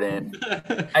important.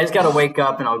 I just gotta wake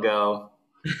up and I'll go.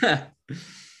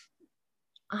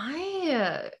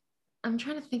 I I'm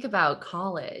trying to think about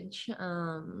college.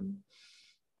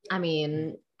 I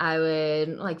mean, I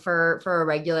would like for a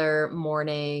regular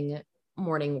morning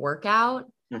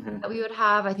workout Hmm. that we would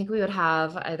have. I think we would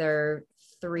have either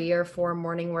 3 or 4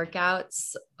 morning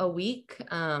workouts a week.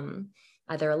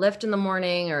 Either a lift in the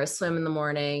morning or a swim in the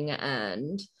morning.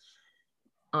 And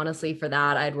honestly, for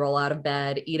that, I'd roll out of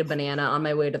bed, eat a banana on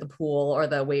my way to the pool or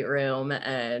the weight room,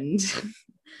 and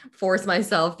force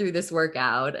myself through this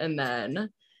workout, and then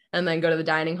go to the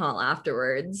dining hall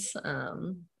afterwards.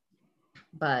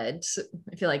 But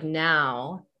I feel like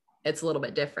now it's a little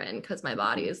bit different because my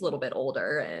body is a little bit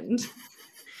older, and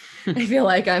I feel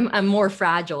like I'm more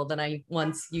fragile than I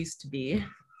once used to be.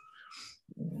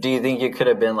 Do you think you could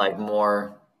have been like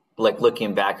more, like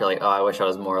looking back, you're like, oh, I wish I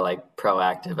was more like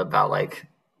proactive about like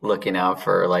looking out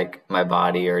for like my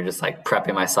body, or just like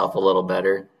prepping myself a little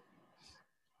better?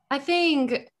 I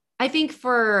think I think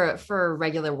for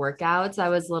regular workouts, I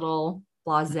was a little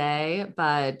blasé,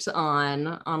 but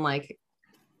on like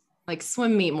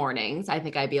swim meet mornings, I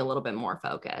think I'd be a little bit more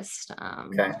focused.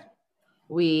 Okay.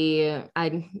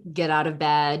 I'd get out of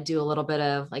bed, do a little bit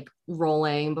of like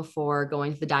rolling before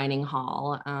going to the dining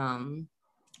hall.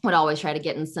 Would always try to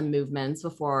get in some movements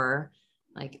before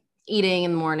like eating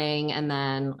in the morning, and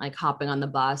then like hopping on the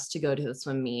bus to go to the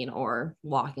swim meet or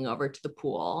walking over to the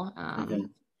pool. Hmm.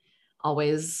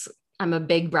 Always, I'm a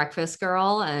big breakfast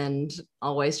girl and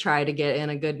always try to get in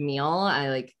a good meal. I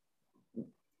like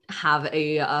have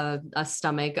a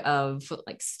stomach of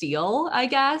like steel, I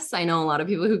guess. I know a lot of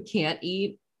people who can't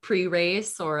eat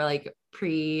pre-race or like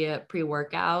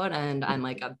pre-workout, and I'm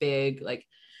like a big like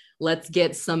let's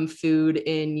get some food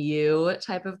in you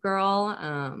type of girl.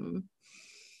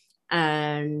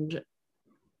 And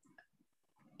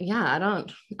yeah, I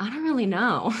don't really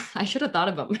know. I should have thought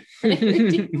about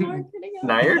marketing.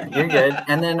 No, you're good.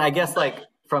 And then I guess like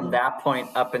from that point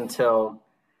up until,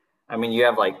 I mean, you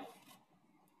have like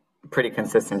pretty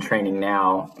consistent training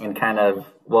now, and kind of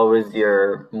what was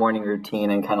your morning routine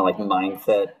and kind of like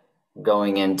mindset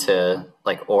going into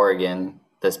like Oregon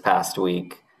this past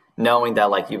week, knowing that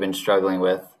like you've been struggling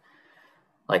with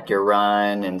like your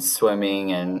run and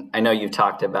swimming, and I know you've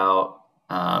talked about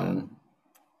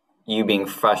you being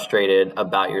frustrated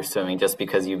about your swimming just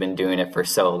because you've been doing it for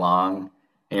so long,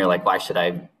 and you're like, why should I?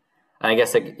 And I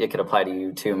guess it could apply to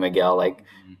you too, Miguel. Like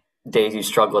days you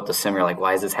struggle with the swim, you're like,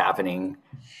 why is this happening?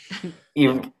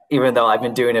 Even though I've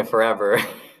been doing it forever.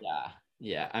 Yeah,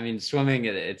 yeah. I mean, swimming,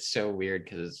 it's so weird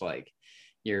because it's like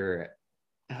you're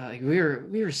like we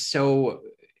were so,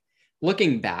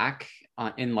 looking back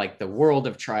on, in like the world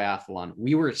of triathlon,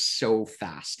 we were so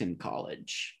fast in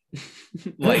college.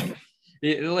 like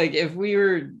like if we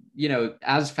were,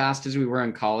 as fast as we were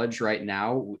in college right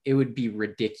now, it would be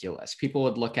ridiculous. People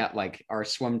would look at like our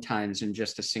swim times in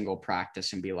just a single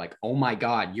practice and be like, oh my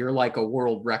god, you're like a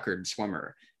world record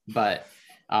swimmer. But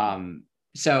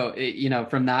so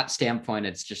from that standpoint,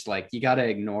 it's just like you got to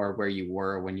ignore where you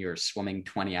were when you were swimming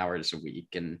 20 hours a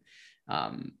week. And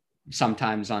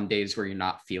sometimes on days where you're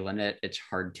not feeling it, it's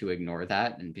hard to ignore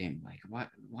that and being like,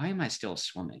 why am I still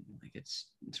swimming? Like it's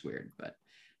weird. But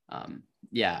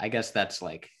yeah, I guess that's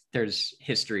like, there's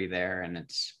history there, and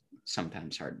it's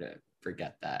sometimes hard to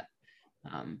forget that.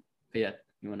 But yeah,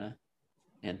 you want to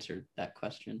answer that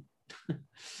question?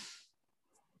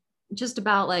 Just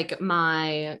about like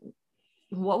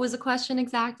what was the question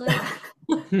exactly?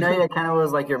 No, yeah, it kind of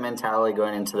was like your mentality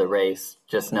going into the race,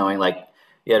 just knowing like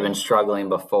you had been struggling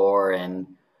before, and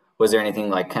was there anything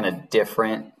like kind of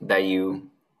different that you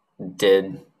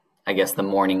did, I guess, the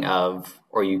morning of,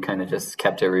 or you kind of just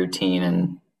kept a routine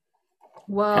and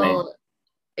kind of, Well,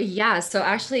 yeah, so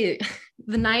actually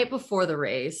the night before the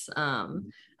race, I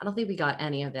don't think we got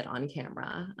any of it on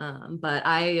camera. But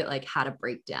I like had a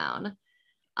breakdown.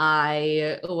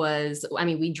 I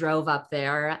mean, we drove up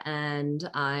there and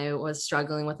I was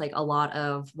struggling with like a lot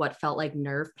of what felt like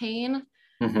nerve pain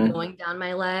hmm. going down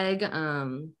my leg.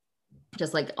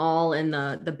 Just like all in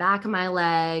the back of my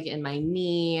leg and my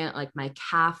knee, like my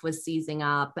calf was seizing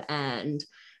up, and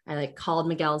I like called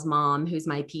Miguel's mom, who's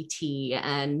my PT,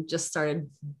 and just started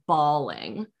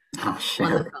bawling Oh, on the shit.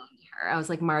 phone to her. I was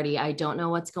like, Marty, I don't know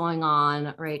what's going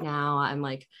on right now. I'm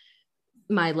like,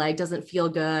 my leg doesn't feel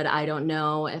good. I don't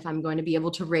know if I'm going to be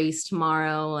able to race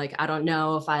tomorrow. Like, I don't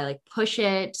know if I like push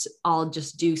it, I'll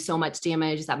just do so much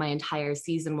damage that my entire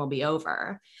season will be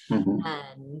over. Mhm.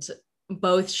 And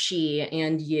both she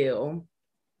and you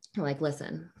are like,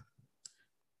 listen,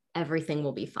 everything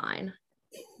will be fine.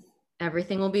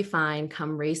 Everything will be fine.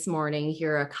 Come race morning.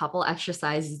 Here are a couple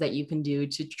exercises that you can do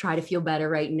to try to feel better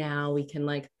right now. We can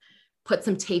like put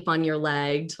some tape on your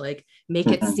leg to like make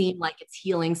it Mhm. seem like it's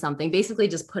healing something. Basically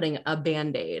just putting a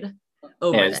band-aid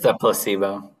over Yeah, it. just a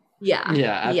placebo. Yeah.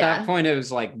 Yeah, at that point it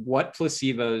was like, what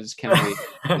placebos can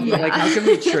we like, how can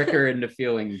we trick her into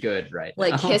feeling good right now?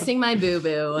 Like kissing my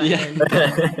boo-boo Yeah. and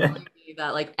telling me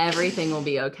that like everything will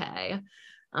be okay.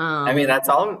 I mean, that's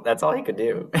all he could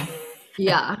do.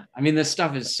 Yeah. I mean, this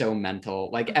stuff is so mental.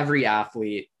 Like every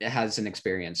athlete has an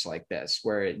experience like this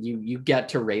where you get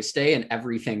to race day and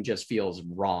everything just feels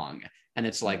wrong. And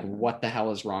it's like, what the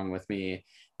hell is wrong with me?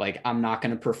 Like, I'm not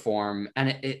going to perform.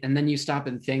 And then you stop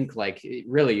and think, like,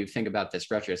 really, you think about this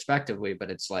retrospectively,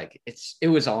 but it's like, it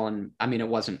was all in, I mean, it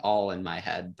wasn't all in my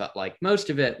head, but like most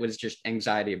of it was just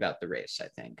anxiety about the race, I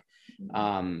think.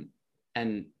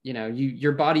 And you know,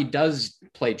 your body does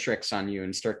play tricks on you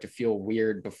and start to feel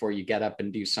weird before you get up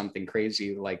and do something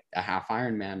crazy like a half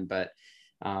Ironman. But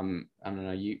I don't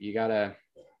know, you gotta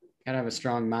have a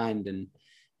strong mind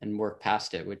and work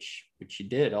past it, which you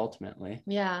did ultimately.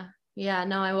 Yeah. Yeah.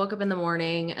 No, I woke up in the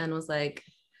morning and was like,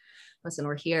 listen,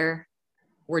 we're here.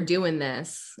 We're doing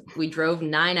this. We drove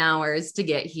 9 hours to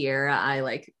get here. I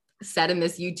like said in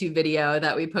this YouTube video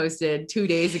that we posted 2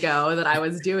 days ago that I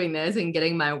was doing this and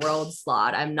getting my world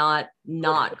slot. I'm not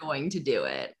going to do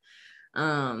it.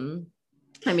 I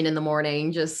mean, in the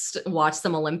morning, just watch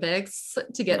some Olympics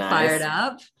to get fired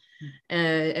up.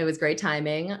 And it was great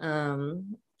timing.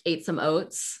 Ate some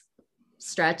oats,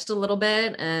 stretched a little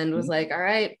bit, and was like, all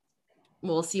right,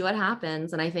 we'll see what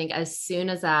happens. And I think as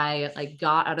soon as I like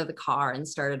got out of the car and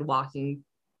started walking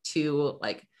to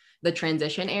like the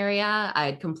transition area, I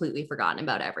had completely forgotten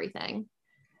about everything.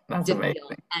 That's Didn't amazing.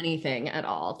 feel anything at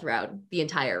all throughout the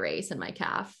entire race in my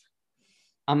calf.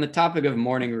 On the topic of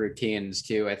morning routines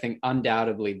too, I think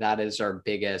undoubtedly that is our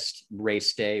biggest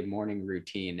race day morning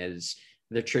routine is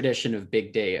the tradition of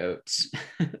big day oats.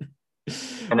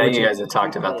 I know you guys have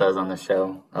talked about those on the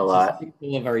show a lot.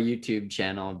 Of our YouTube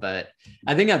channel, but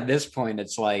I think at this point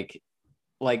it's like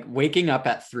waking up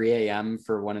at 3 a.m.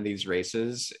 for one of these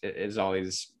races is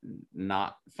always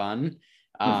not fun.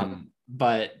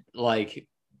 But like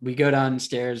we go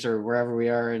downstairs or wherever we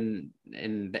are in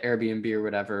the Airbnb or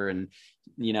whatever, and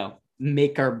you know,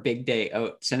 make our big day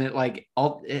oats, and it like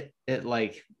it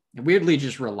like weirdly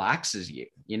just relaxes you,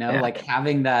 you know, like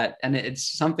having that, and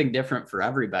it's something different for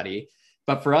everybody.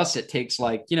 But for us, it takes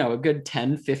like, you know, a good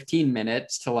 10-15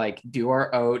 minutes to like do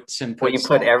our oats and you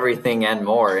put everything and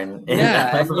more in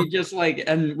yeah, and you just like,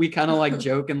 and we kind of like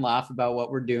joke and laugh about what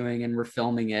we're doing and we're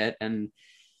filming it. And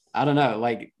I don't know,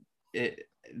 like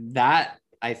that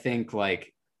I think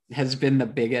like has been the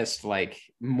biggest like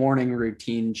morning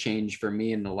routine change for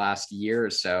me in the last year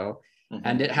or so.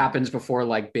 And it happens before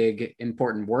like big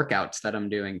important workouts that I'm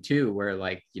doing too, where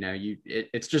like, you know,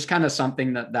 it's just kind of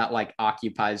something that like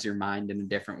occupies your mind in a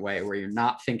different way, where you're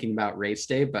not thinking about race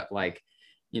day, but like,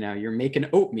 you know, you're making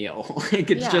oatmeal.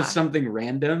 Like it's just something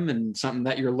random and something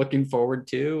that you're looking forward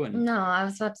to. And no, I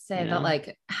was about to say that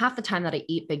like half the time that I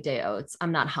eat big day oats,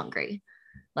 I'm not hungry.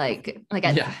 Like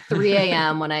at 3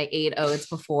 a.m. when I ate oats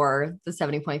before the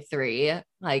 70.3,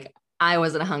 like I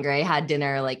wasn't hungry. I had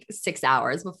dinner like 6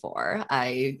 hours before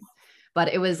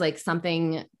but it was like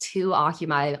something to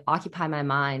occupy my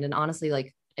mind, and honestly,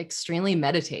 like extremely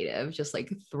meditative, just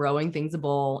like throwing things in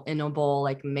a bowl,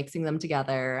 like mixing them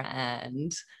together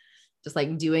and just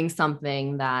like doing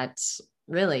something that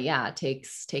really,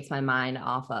 takes my mind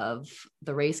off of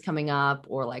the race coming up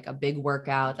or like a big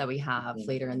workout that we have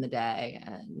later in the day.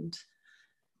 And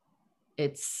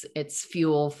it's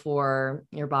fuel for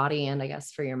your body and I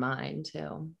guess for your mind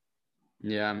too.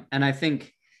 Yeah. And I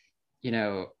think, you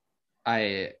know,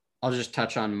 I'll just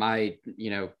touch on my, you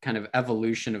know, kind of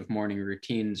evolution of morning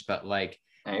routines, but like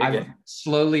I've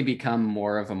slowly become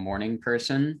more of a morning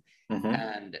person.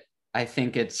 And I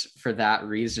think it's for that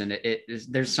reason.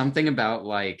 There's something about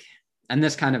like, and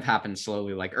this kind of happened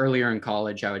slowly, like earlier in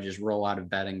college, I would just roll out of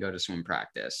bed and go to swim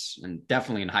practice. And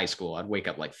definitely in high school, I'd wake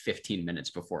up like 15 minutes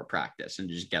before practice and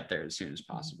just get there as soon as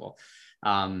possible.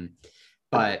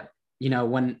 But you know,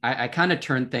 when I kind of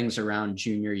turned things around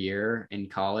junior year in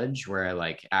college, where I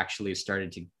like actually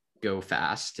started to go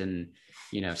fast and,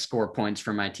 score points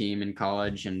for my team in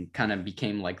college, and kind of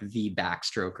became like the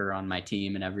backstroker on my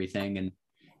team and everything. And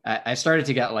I started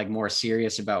to get like more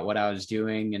serious about what I was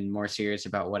doing and more serious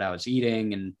about what I was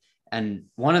eating. And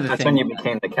one of the That's things when you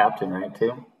became the captain, right?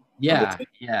 Too.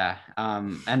 yeah.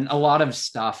 And a lot of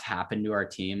stuff happened to our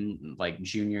team like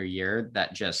junior year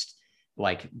that just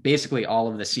like basically all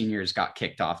of the seniors got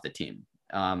kicked off the team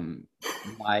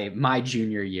my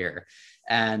junior year.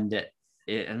 And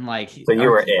like so you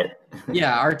were it.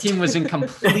 Yeah, our team was in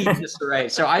complete disarray.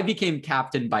 So I became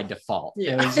captain by default.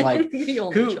 It was like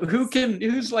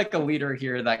who's like a leader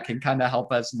here that can kind of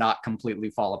help us not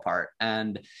completely fall apart.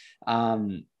 And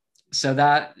so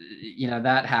that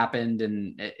that happened,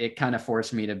 and it kind of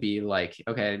forced me to be like,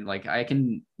 okay, like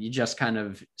you just kind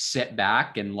of sit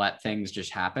back and let things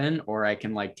just happen, or I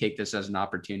can like take this as an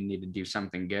opportunity to do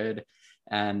something good.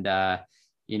 And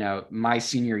my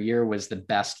senior year was the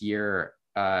best year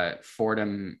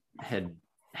Fordham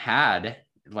had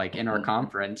like in our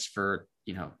conference for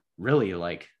really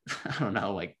like I don't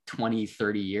know, like 20,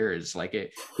 30 years.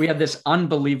 Like we had this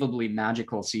unbelievably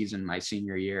magical season my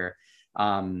senior year.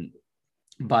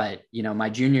 But my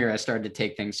junior, I started to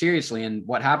take things seriously. And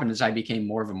what happened is I became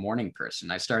more of a morning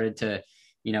person. I started to,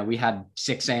 we had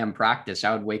 6 a.m. practice.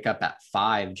 I would wake up at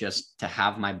 5 just to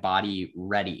have my body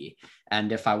ready.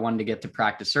 And if I wanted to get to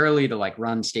practice early to like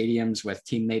run stadiums with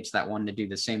teammates that wanted to do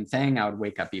the same thing, I would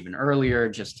wake up even earlier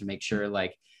just to make sure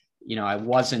like, I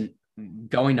wasn't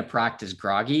going to practice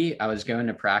groggy. I was going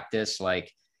to practice like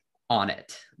on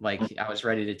it. Like I was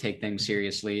ready to take things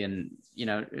seriously. And,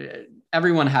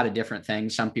 everyone had a different thing.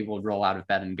 Some people would roll out of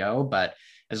bed and go, but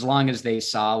as long as they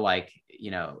saw like,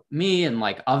 me and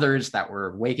like others that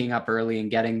were waking up early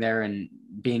and getting there and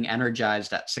being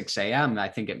energized at 6 a.m., I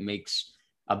think it makes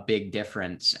a big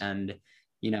difference. And,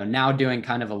 now doing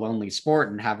kind of a lonely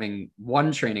sport and having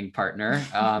one training partner,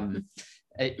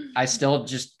 I still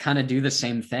just kind of do the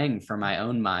same thing for my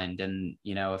own mind. And,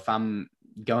 if I'm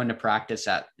going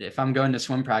to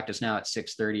swim practice now at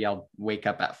 6:30, I'll wake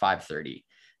up at 5:30.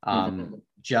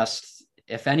 Just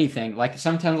if anything, like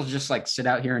sometimes I'll just like sit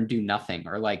out here and do nothing,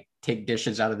 or like take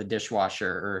dishes out of the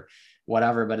dishwasher or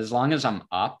whatever. But as long as I'm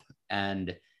up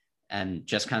and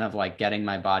just kind of like getting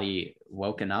my body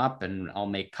woken up, and I'll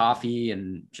make coffee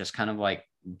and just kind of like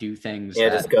do things. Yeah,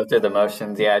 just go through the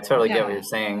motions. Yeah, I totally get what you're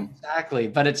saying. Exactly.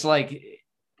 But it's like,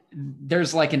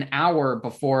 there's like an hour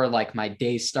before like my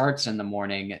day starts in the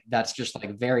morning that's just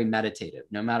like very meditative.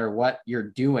 No matter what you're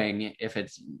doing, if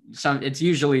it's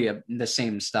usually the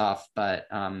same stuff, but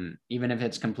even if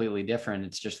it's completely different,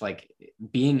 it's just like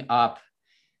being up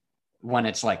when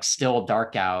it's like still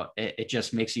dark out. It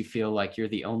just makes you feel like you're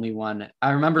the only one.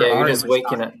 I remember you're just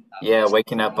waking up. Yeah,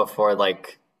 waking up before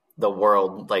like the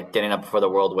world, like getting up before the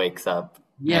world wakes up.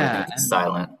 Yeah, it's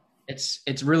silent.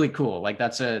 It's really cool. Like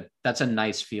that's a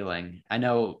nice feeling. I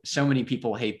know so many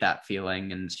people hate that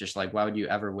feeling, and it's just like, why would you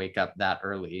ever wake up that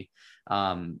early?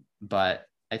 But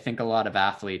I think a lot of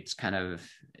athletes kind of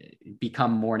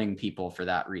become morning people for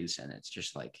that reason. It's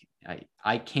just like,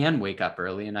 I can wake up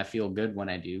early and I feel good when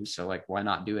I do. So like, why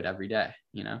not do it every day?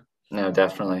 No,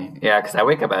 definitely. Yeah. Cause I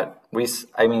wake up we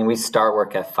start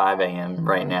work at 5 a.m.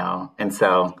 right now. And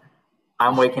so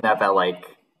I'm waking up at like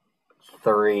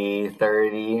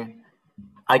 3:30.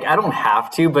 Like I don't have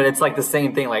to, but it's like the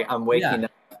same thing. Like I'm waking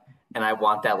up and I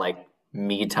want that like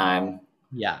me time.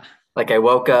 Yeah. Like I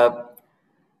woke up,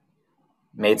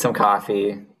 made some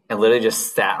coffee, and literally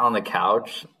just sat on the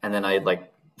couch, and then I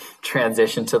like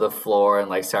transitioned to the floor and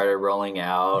like started rolling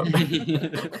out.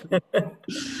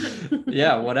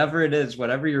 Yeah, whatever it is,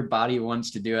 whatever your body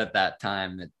wants to do at that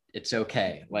time, it's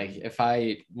okay. Like if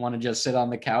I want to just sit on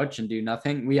the couch and do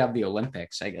nothing, we have the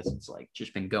Olympics. I guess it's like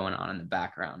just been going on in the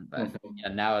background, but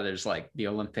now there's like the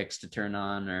Olympics to turn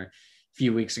on. Or a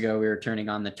few weeks ago, we were turning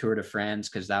on the Tour de France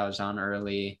because that was on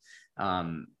early.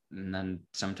 And then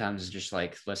sometimes it's just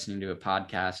like listening to a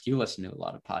podcast. You listen to a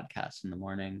lot of podcasts in the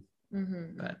morning.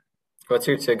 But what's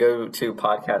your to-go-to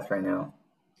podcast right now?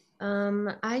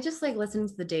 I just like listening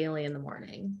to the Daily in the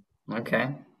morning.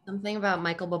 Okay. Something about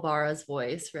Michael Barbara's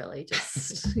voice really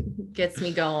just gets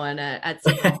me going at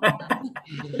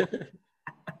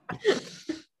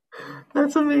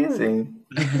That's amazing.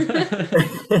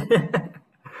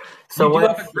 So you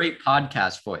have a great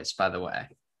podcast voice, by the way.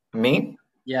 Me?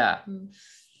 Yeah.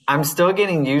 I'm still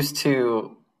getting used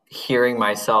to hearing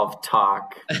myself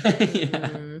talk.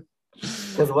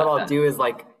 Because what I'll do is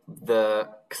like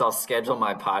because I'll schedule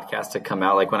my podcast to come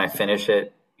out like when I finish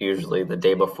it. Usually the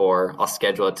day before, I'll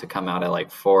schedule it to come out at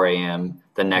like 4 a.m.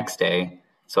 the next day.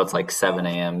 So it's like 7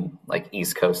 a.m. like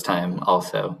East Coast time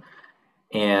also.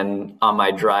 and on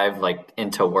my drive like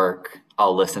into work,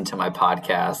 I'll listen to my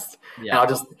podcast. And Yeah.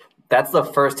 that's the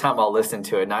first time I'll listen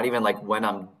to it. Not even like when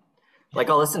I'm like,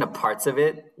 I'll listen to parts of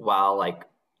it while like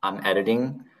I'm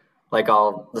editing. Like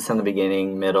I'll listen to the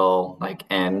beginning, middle, like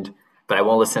end, but I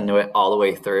won't listen to it all the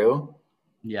way through.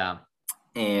 Yeah.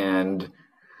 And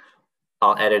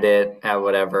I'll edit it at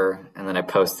whatever, and then I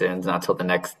post it, and it's not till the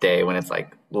next day when it's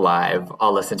like live.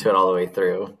 I'll listen to it all the way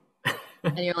through.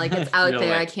 And you're like, it's out You're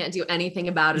there. I like- can't do anything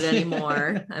about it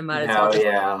anymore. I might as well Hell just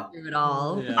yeah. do it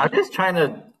all. Yeah. I'm just trying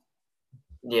to,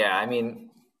 yeah, I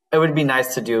mean, it would be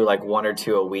nice to do like 1 or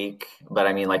 2 a week, but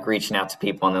I mean, like reaching out to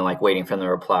people and then like waiting for them to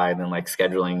reply and then like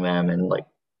scheduling them, and like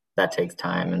that takes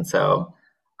time. And so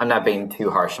I'm not being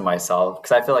too harsh on myself,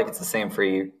 because I feel like it's the same for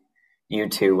you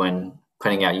too when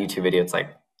putting out YouTube videos. It's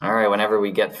like, all right, whenever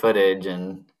we get footage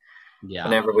and Yeah.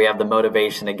 whenever we have the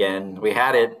motivation again. We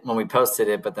had it when we posted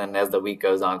it, but then as the week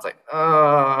goes on, it's like,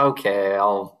 oh, okay,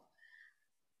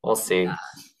 we'll see.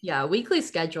 Yeah, weekly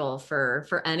schedule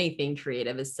for anything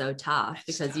creative is so tough,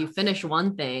 because you finish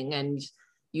one thing and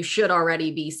you should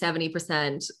already be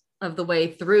 70% of the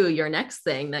way through your next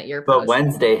thing that you're But posting.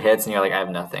 Wednesday hits and you're like, I have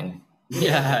nothing.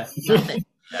 Yeah. Nothing.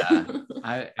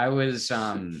 Yeah. I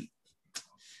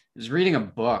was reading a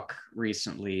book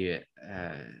recently,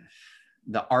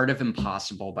 The Art of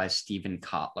Impossible by Stephen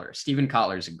Kotler. Stephen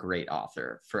Kotler is a great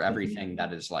author for everything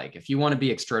that is like, if you want to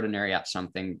be extraordinary at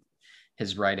something,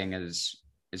 his writing is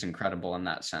incredible in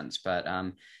that sense. But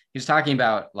he was talking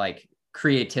about like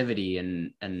creativity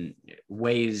and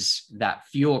ways that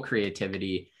fuel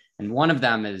creativity. And one of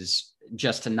them is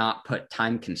just to not put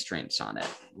time constraints on it.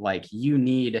 Like you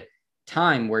need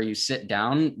time where you sit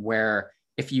down, where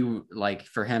if you like,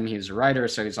 for him, he was a writer.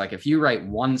 So he's like, if you write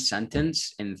one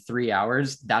sentence in 3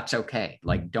 hours, that's okay.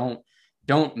 Like, don't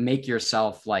make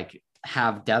yourself like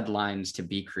have deadlines to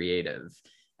be creative.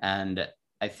 And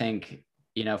I think,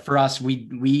 you know, for us,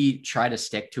 we try to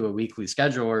stick to a weekly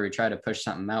schedule where we try to push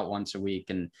something out once a week.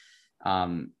 And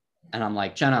I'm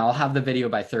like, Jenna, I'll have the video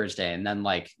by Thursday. And then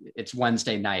like, it's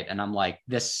Wednesday night. And I'm like,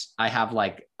 I have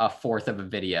like a fourth of a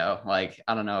video. Like,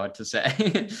 I don't know what to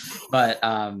say, but,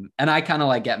 and I kind of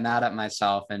like get mad at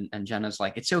myself, and Jenna's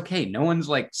like, it's okay. No one's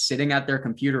like sitting at their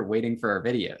computer waiting for our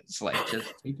videos. Like,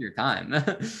 just take your time.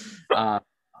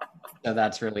 So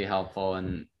that's really helpful.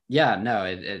 And yeah, no,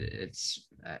 it's,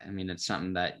 I mean, it's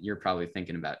something that you're probably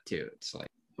thinking about too. It's like,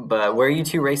 But where are you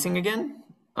two racing again?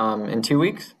 In 2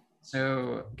 weeks?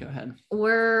 so go ahead.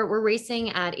 We're racing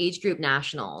at Age Group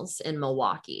Nationals in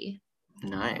Milwaukee.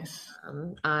 Nice.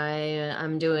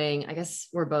 I'm doing, I guess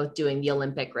we're both doing the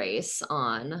Olympic race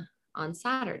on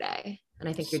Saturday. And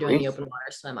I think you're doing the Sweet. open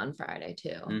water swim on Friday too.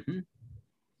 Mm-hmm.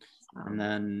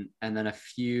 And then a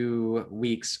few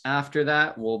weeks after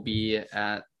that, we'll be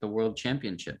at the World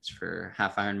Championships for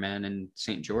Half Ironman in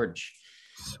St. George.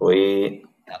 Sweet.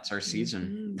 That's our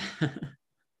season.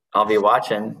 I'll be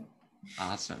watching.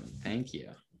 Awesome. Thank you.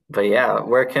 But yeah,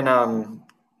 where can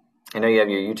I know you have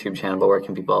your YouTube channel, but where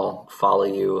can people follow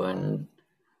you? And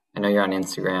I know you're on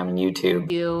Instagram and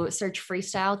YouTube. You search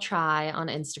Freestyle Try on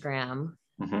Instagram.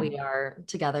 Mhm. We are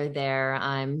together there.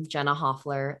 I'm Jenna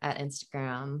Hoffler at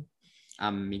Instagram.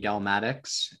 I'm Miguel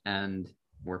Maddox, and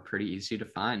we're pretty easy to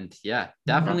find. Yeah,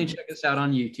 definitely check us out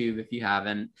on YouTube if you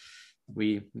haven't.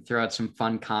 We throw out some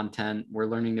fun content. We're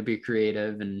learning to be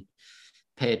creative and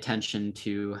pay attention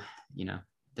to, you know,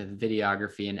 the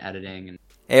videography and editing. And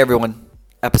Hey everyone,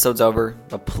 episode's over,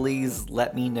 but please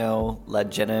let me know,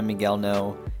 let Jenna and Miguel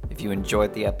know if you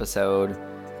enjoyed the episode.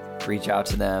 Reach out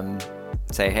to them,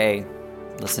 say, hey,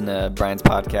 listen to Brian's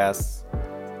podcast,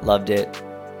 loved it.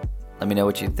 Let me know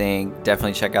what you think.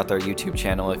 Definitely check out their YouTube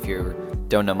channel if you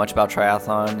don't know much about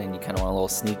triathlon and you kind of want a little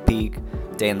sneak peek,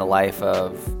 day in the life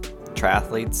of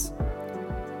triathletes.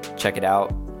 Check it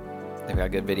out. They've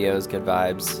got good videos, good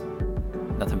vibes.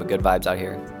 Nothing but good vibes out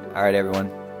here. All right, everyone.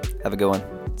 Have a good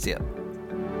one. See ya.